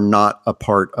cones are not a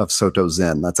part of Soto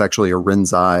Zen. That's actually a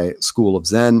Rinzai school of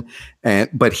Zen.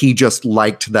 But he just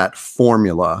liked that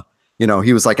formula.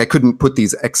 He was like, I couldn't put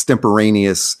these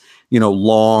extemporaneous,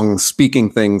 long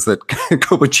speaking things that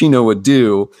Kobun Chino would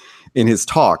do in his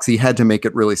talks. He had to make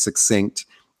it really succinct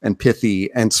and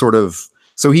pithy, and sort of,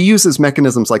 so he uses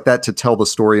mechanisms like that to tell the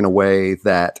story in a way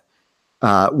that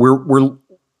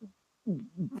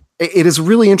it is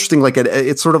really interesting. Like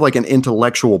it's sort of like an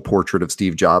intellectual portrait of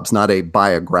Steve Jobs, not a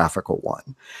biographical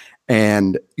one.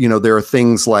 And, there are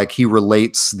things like he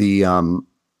relates the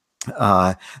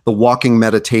walking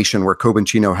meditation where Kobun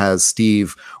Chino has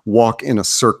Steve walk in a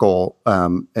circle,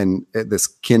 and this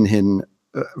kinhin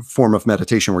form of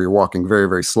meditation where you're walking very,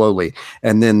 very slowly.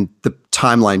 And then the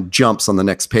timeline jumps on the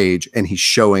next page and he's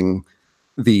showing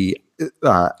the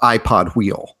iPod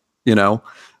wheel,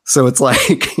 So it's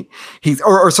like he's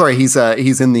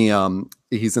in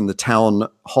the town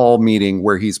hall meeting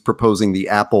where he's proposing the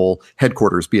Apple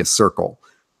headquarters be a circle.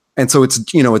 And so it's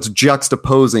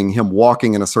juxtaposing him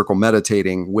walking in a circle,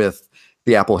 meditating with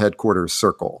the Apple headquarters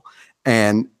circle.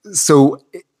 And so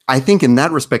I think in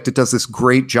that respect, it does this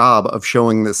great job of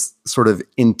showing this sort of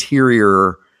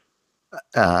interior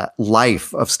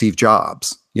life of Steve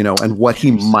Jobs, and what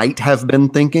he might have been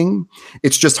thinking.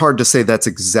 It's just hard to say that's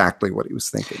exactly what he was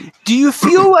thinking. Do you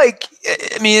feel like,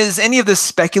 is any of this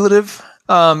speculative?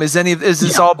 Is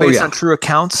this all based on true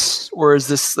accounts, or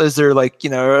is there like,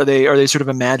 are they sort of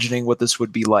imagining what this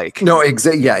would be like? No,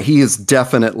 exactly. Yeah, he is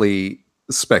definitely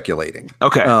speculating.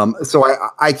 Okay. So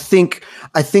I think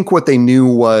what they knew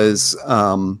was,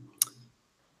 they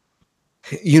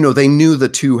knew the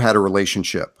two had a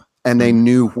relationship, and they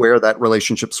knew where that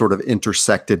relationship sort of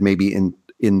intersected, maybe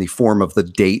in the form of the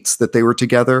dates that they were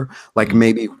together. Like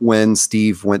maybe when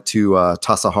Steve went to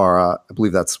Tassajara, I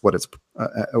believe that's what it's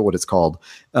called.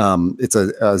 It's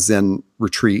a Zen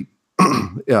retreat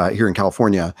here in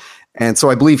California. And so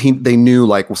I believe they knew,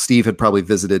 like, well, Steve had probably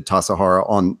visited Tassajara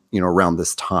on, around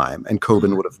this time, and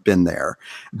Kobun would have been there.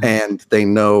 And they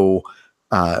know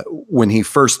when he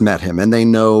first met him, and they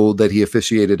know that he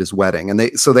officiated his wedding. And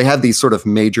they have these sort of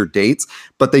major dates,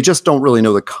 but they just don't really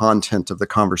know the content of the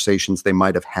conversations they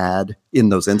might have had in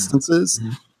those instances.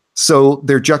 So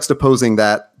they're juxtaposing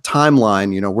that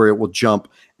timeline, where it will jump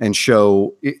and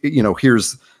show,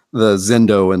 here's the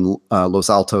Zendo in Los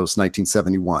Altos,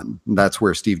 1971. And that's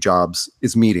where Steve Jobs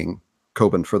is meeting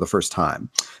Kobun for the first time.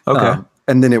 Okay.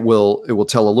 And then it will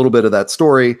tell a little bit of that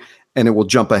story, and it will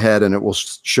jump ahead and it will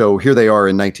show here they are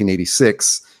in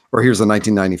 1986, or here's a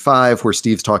 1995 where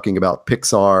Steve's talking about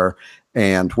Pixar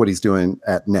and what he's doing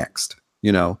at Next,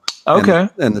 Okay.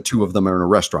 And the two of them are in a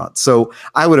restaurant. So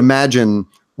I would imagine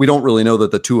we don't really know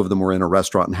that the two of them were in a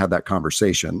restaurant and had that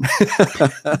conversation.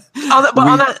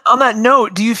 On that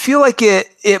note, do you feel like it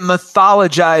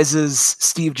mythologizes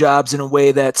Steve Jobs in a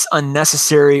way that's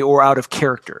unnecessary or out of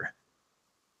character?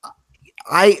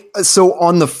 So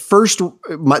on the first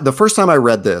time I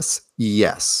read this,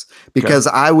 yes, because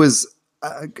I was,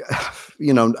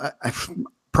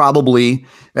 probably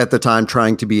at the time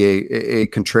trying to be a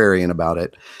contrarian about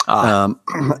it,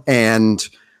 and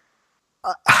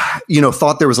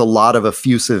thought there was a lot of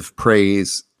effusive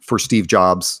praise for Steve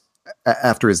Jobs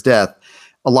after his death.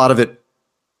 A lot of it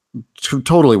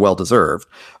totally well deserved,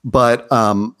 but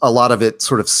a lot of it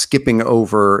sort of skipping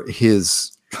over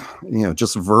his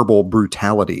just verbal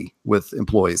brutality with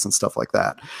employees and stuff like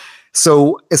that.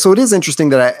 So it is interesting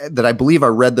that I believe I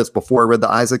read this before I read the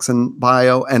Isaacson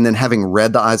bio, and then having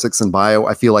read the Isaacson bio,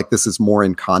 I feel like this is more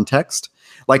in context.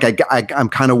 Like I'm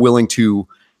kind of willing to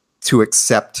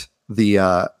accept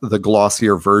the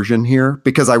glossier version here,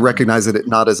 because I recognize it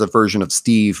not as a version of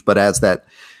Steve, but as that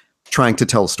trying to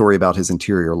tell a story about his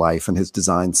interior life and his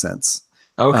design sense.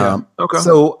 Okay.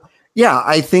 So yeah,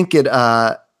 I think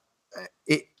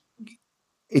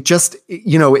it just,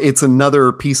 it's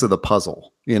another piece of the puzzle,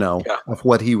 of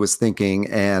what he was thinking.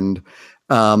 And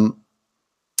I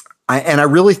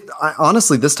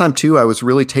honestly, this time too, I was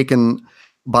really taken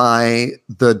by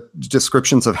the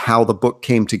descriptions of how the book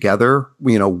came together,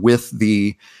 with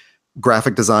the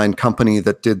graphic design company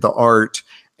that did the art,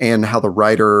 and how the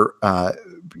writer,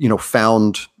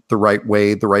 found the right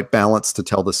way, the right balance to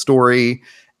tell the story.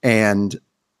 And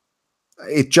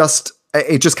it just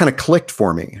kind of clicked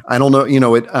for me. I don't know,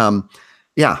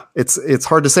 it's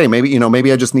hard to say.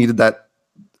 Maybe I just needed that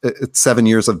 7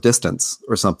 years of distance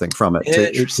or something from it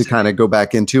to kind of go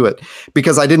back into it,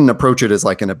 because I didn't approach it as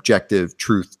like an objective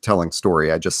truth telling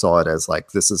story. I just saw it as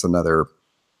like, this is another,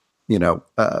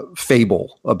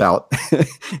 fable about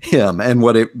him and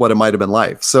what it might've been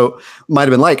like.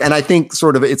 And I think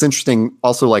sort of, it's interesting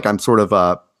also, like I'm sort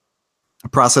of,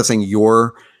 processing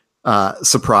your,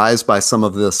 surprised by some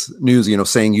of this news,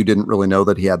 saying you didn't really know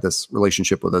that he had this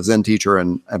relationship with a Zen teacher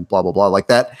and blah, blah, blah, like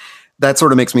that. That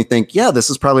sort of makes me think, yeah, this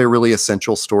is probably a really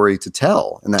essential story to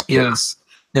tell in that case.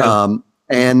 Yeah.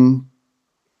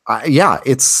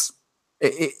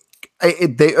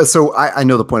 So I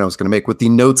know the point I was going to make with the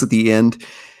notes at the end.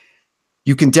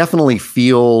 You can definitely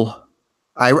feel,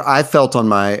 I felt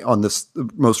on this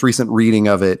most recent reading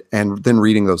of it, and then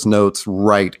reading those notes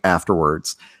right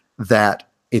afterwards, that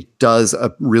it does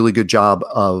a really good job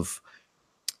of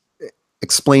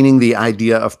explaining the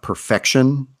idea of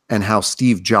perfection and how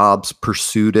Steve Jobs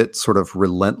pursued it sort of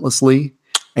relentlessly.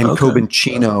 And Kobun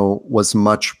Chino was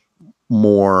much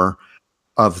more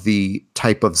of the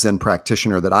type of Zen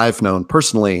practitioner that I've known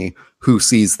personally, who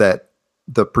sees that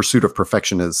the pursuit of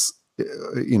perfection is,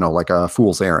 like a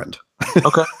fool's errand.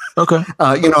 Okay.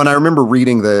 And I remember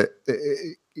reading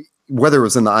whether it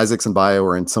was in the Isaacson bio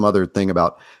or in some other thing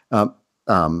about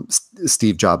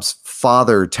Steve Jobs'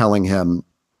 father telling him,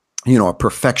 a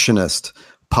perfectionist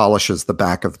polishes the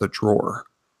back of the drawer.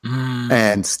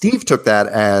 And Steve took that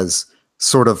as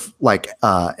sort of like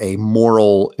a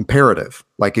moral imperative.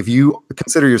 Like, if you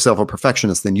consider yourself a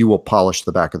perfectionist, then you will polish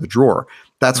the back of the drawer.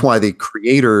 That's why the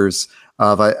creators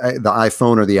of the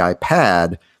iPhone or the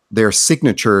iPad, their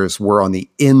signatures were on the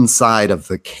inside of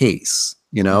the case,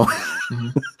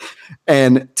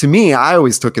 And to me, I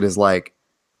always took it as like,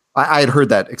 I had heard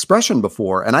that expression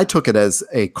before, and I took it as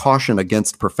a caution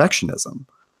against perfectionism.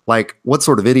 Like, what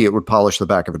sort of idiot would polish the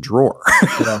back of a drawer?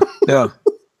 Yeah.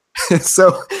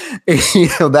 So,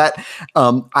 that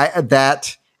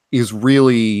is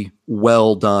really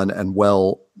well done and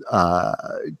well,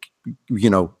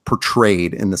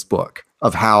 portrayed in this book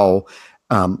of how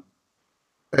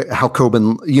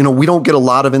Kobun, we don't get a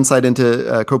lot of insight into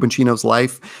Kobun Chino's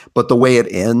life, but the way it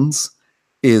ends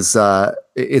is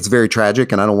it's very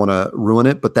tragic, and I don't want to ruin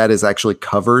it, but that is actually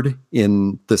covered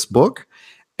in this book.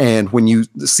 And when you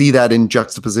see that in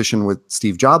juxtaposition with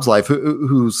Steve Jobs' life,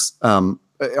 who's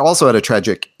also had a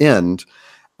tragic end,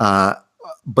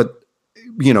 but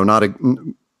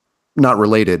not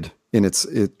related in its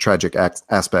tragic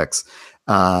aspects.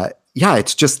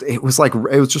 It was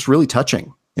just really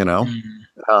touching,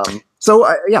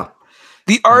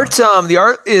 The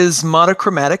art is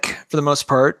monochromatic for the most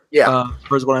part. Yeah.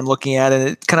 For what I'm looking at, and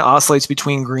it kind of oscillates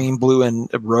between green, blue, and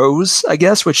rose, I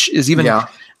guess, which is even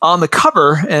on the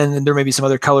cover. And there may be some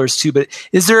other colors too. But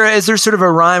is there sort of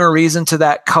a rhyme or reason to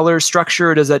that color structure?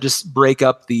 Or does that just break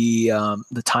up the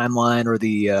timeline, or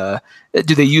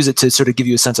do they use it to sort of give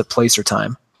you a sense of place or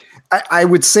time? I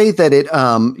would say that it,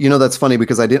 that's funny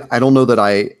because I don't know that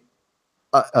I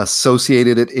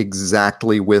associated it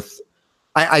exactly with.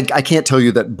 I can't tell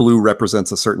you that blue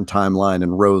represents a certain timeline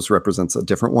and rose represents a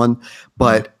different one,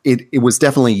 but it was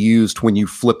definitely used when you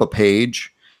flip a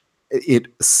page. It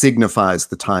signifies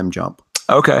the time jump.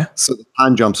 Okay. So the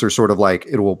time jumps are sort of like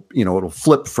it'll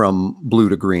flip from blue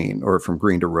to green or from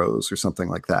green to rose or something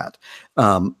like that.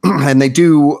 And they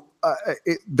do.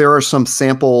 There are some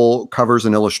sample covers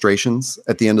and illustrations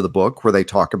at the end of the book where they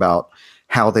talk about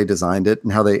how they designed it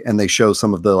and they show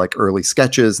some of the like early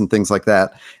sketches and things like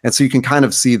that. And so you can kind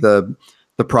of see the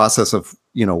process of,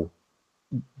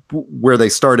 where they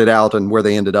started out and where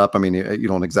they ended up. I mean, you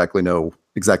don't exactly know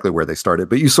exactly where they started,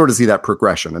 but you sort of see that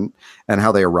progression and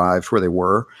how they arrived where they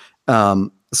were.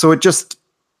 So it just,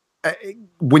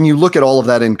 when you look at all of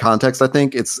that in context, I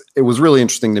think it was really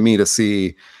interesting to me to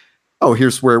see,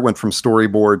 here's where it went from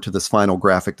storyboard to this final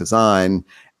graphic design.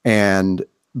 And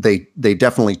they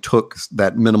definitely took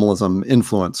that minimalism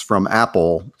influence from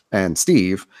Apple and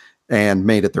Steve and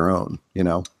made it their own,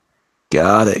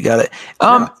 Got it.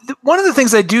 One of the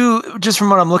things I do, just from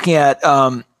what I'm looking at,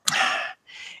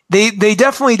 they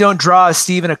definitely don't draw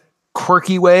Steve in a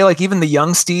quirky way. Like, even the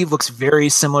young Steve looks very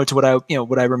similar to what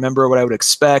I remember, what I would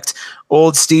expect.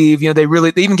 Old Steve, they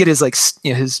even get his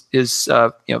his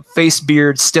face,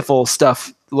 beard, stiffle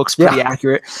stuff looks pretty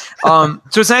accurate. So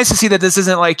it's nice to see that this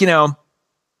isn't like,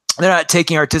 they're not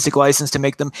taking artistic license to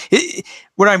make them.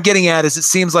 What I'm getting at is it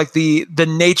seems like the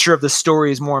nature of the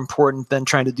story is more important than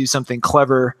trying to do something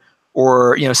clever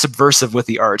or subversive with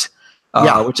the art,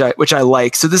 which I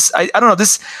like. So this I don't know,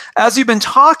 this, as you've been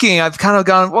talking, I've kind of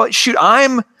gone, well, shoot,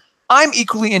 I'm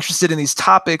equally interested in these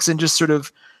topics and just sort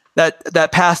of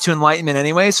that path to enlightenment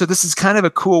anyway. So this is kind of a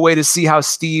cool way to see how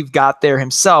Steve got there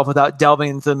himself without delving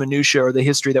into the minutia or the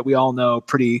history that we all know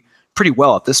pretty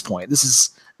well at this point. This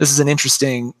is an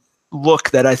interesting look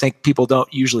that I think people don't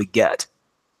usually get.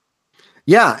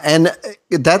 Yeah, and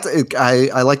that's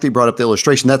I like that you brought up the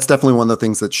illustration. That's definitely one of the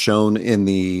things that's shown in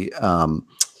the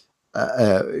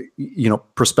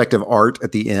perspective art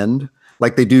at the end.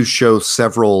 Like, they do show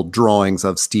several drawings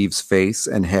of Steve's face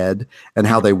and head and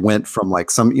how they went from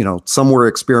like some were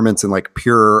experiments in like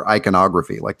pure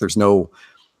iconography. Like, there's no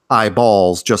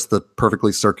eyeballs, just the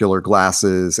perfectly circular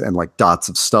glasses and like dots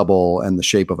of stubble and the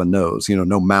shape of a nose,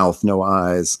 no mouth, no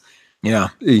eyes. Yeah.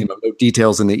 No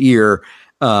details in the ear.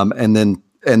 And then,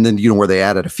 where they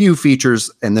added a few features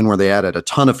and then where they added a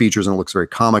ton of features and it looks very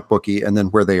comic booky. And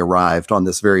then where they arrived on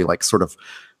this very like sort of,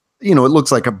 it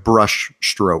looks like a brush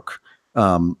stroke.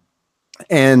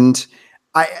 And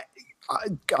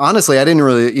honestly, I didn't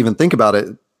really even think about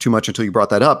it too much until you brought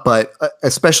that up, but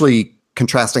especially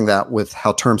contrasting that with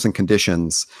how Terms and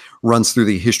Conditions runs through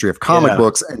the history of comic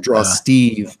books and draws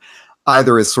Steve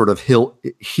either as sort of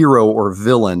hero or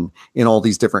villain in all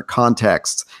these different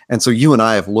contexts. And so you and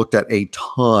I have looked at a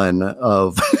ton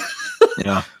of,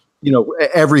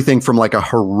 everything from like a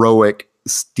heroic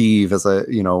Steve as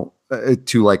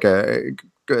to like a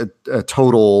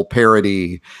total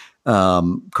parody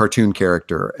cartoon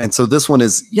character. And so this one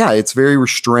is, it's very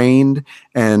restrained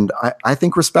and I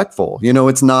think respectful.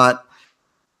 It's not,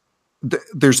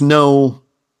 there's no,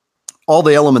 all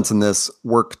the elements in this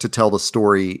work to tell the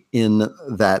story in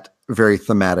that very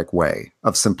thematic way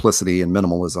of simplicity and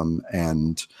minimalism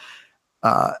and,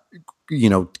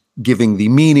 giving the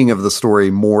meaning of the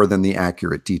story more than the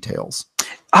accurate details.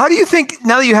 How do you think,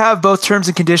 now that you have both Terms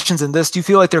and Conditions in this, do you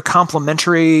feel like they're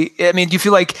complementary? I mean, do you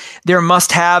feel like they're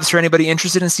must-haves for anybody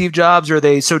interested in Steve Jobs, or are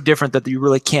they so different that you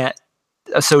really can't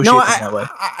associate them that way?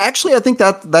 I think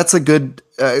that's a good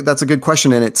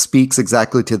question, and it speaks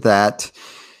exactly to that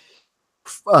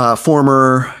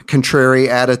former contrary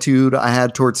attitude I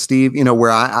had towards Steve,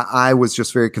 where I was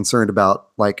just very concerned about,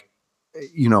 like,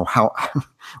 how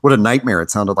what a nightmare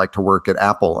it sounded like to work at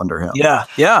Apple under him. Yeah.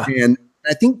 And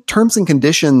I think Terms and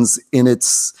Conditions in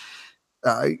its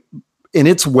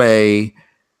way,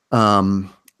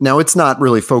 now it's not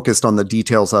really focused on the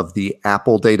details of the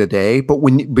Apple day-to-day, but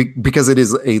because it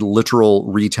is a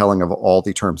literal retelling of all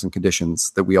the terms and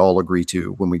conditions that we all agree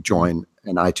to when we join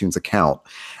an iTunes account.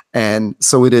 And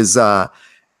so it is,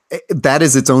 that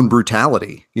is its own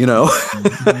brutality,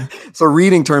 So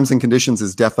reading Terms and Conditions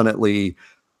is definitely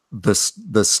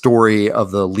the story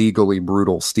of the legally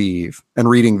brutal Steve, and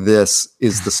reading this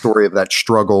is the story of that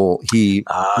struggle he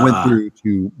went through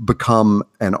to become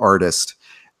an artist.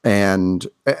 And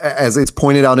as it's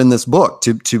pointed out in this book,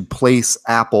 to place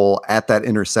Apple at that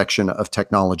intersection of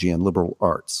technology and liberal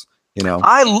arts,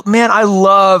 I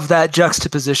love that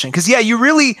juxtaposition. Cause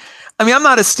I'm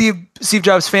not a Steve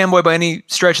Jobs fanboy by any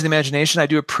stretch of the imagination. I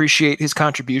do appreciate his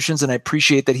contributions, and I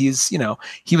appreciate that he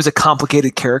was a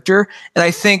complicated character. And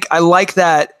I think I like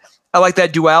that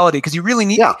duality, because you really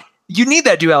need, you need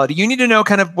that duality. You need to know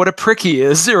kind of what a prick he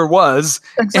is or was,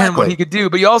 and what he could do.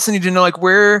 But you also need to know, like,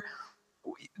 where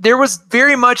there was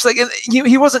very much like,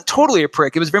 he wasn't totally a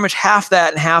prick. It was very much half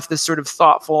that and half this sort of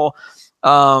thoughtful,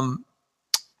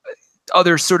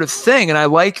 other sort of thing. And I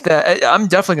like that. I'm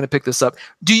definitely going to pick this up.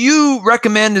 Do you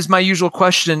recommend, as my usual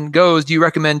question goes, do you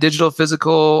recommend digital,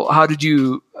 physical? How did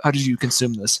you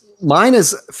consume this? Mine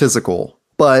is physical,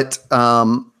 but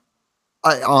I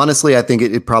think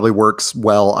it probably works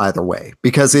well either way,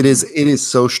 because it is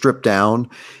so stripped down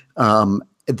that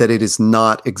it is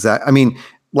not exact. I mean,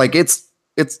 like, it's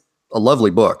a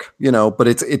lovely book, but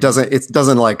it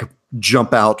doesn't like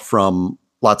jump out from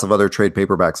lots of other trade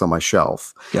paperbacks on my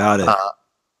shelf. Got it.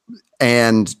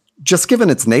 And just given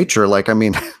its nature, like, I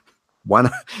mean, why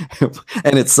not?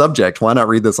 And its subject, why not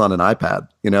read this on an iPad?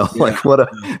 Like, what a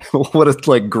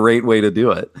like great way to do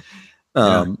it.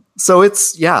 So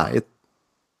it's fantastic.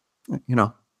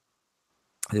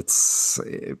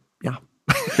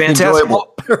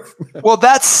 Well,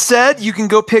 that said, you can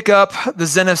go pick up the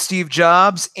Zen of Steve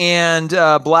Jobs and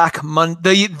the Black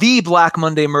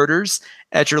Monday Murders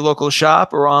at your local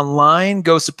shop or online.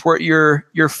 Go support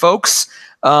your folks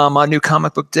on New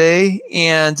Comic Book Day.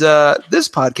 And this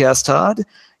podcast, Todd,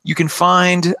 you can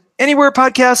find anywhere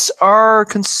podcasts are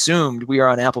consumed. We are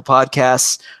on Apple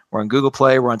Podcasts. We're on Google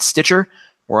Play. We're on Stitcher.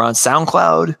 We're on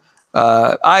SoundCloud.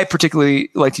 I particularly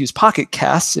like to use Pocket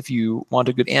Casts if you want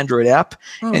a good Android app.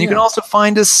 And you can also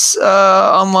find us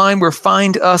online. We're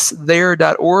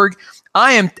findusthere.org.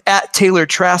 I am at Taylor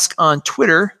Trask on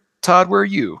Twitter. Todd, where are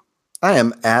you? I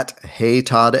am at Hey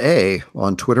Todd A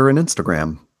on Twitter and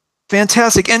Instagram.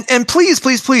 Fantastic. And please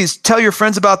tell your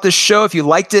friends about this show. If you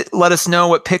liked it, let us know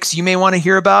what picks you may want to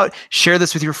hear about. Share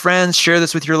this with your friends, share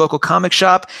this with your local comic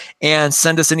shop, and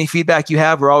send us any feedback you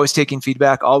have. We're always taking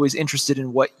feedback, always interested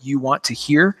in what you want to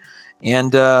hear.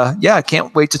 And I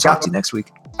can't wait to talk to you next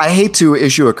week. I hate to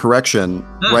issue a correction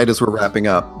right as we're wrapping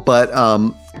up, but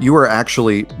you are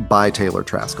actually by Taylor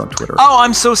Trask on Twitter. Oh,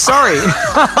 I'm so sorry.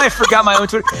 I forgot my own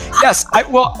Twitter. Yes,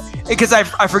 because I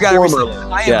forgot everything.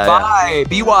 I am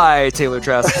by Taylor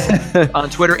Trask on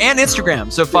Twitter and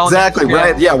Instagram. So follow me. Exactly,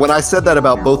 right. Yeah, when I said that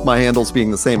about both my handles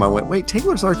being the same, I went, wait,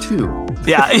 Taylor's are too.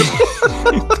 Yeah.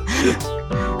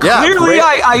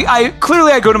 Yeah,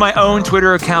 clearly I go to my own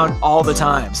Twitter account all the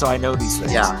time, so I know these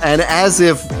things. Yeah, and as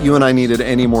if you and I needed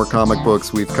any more comic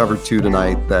books, we've covered 2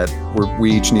 tonight that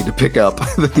we each need to pick up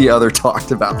that the other talked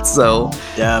about. So,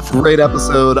 definitely. Great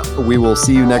episode. We will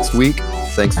see you next week.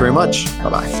 Thanks very much.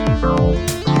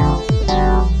 Bye-bye.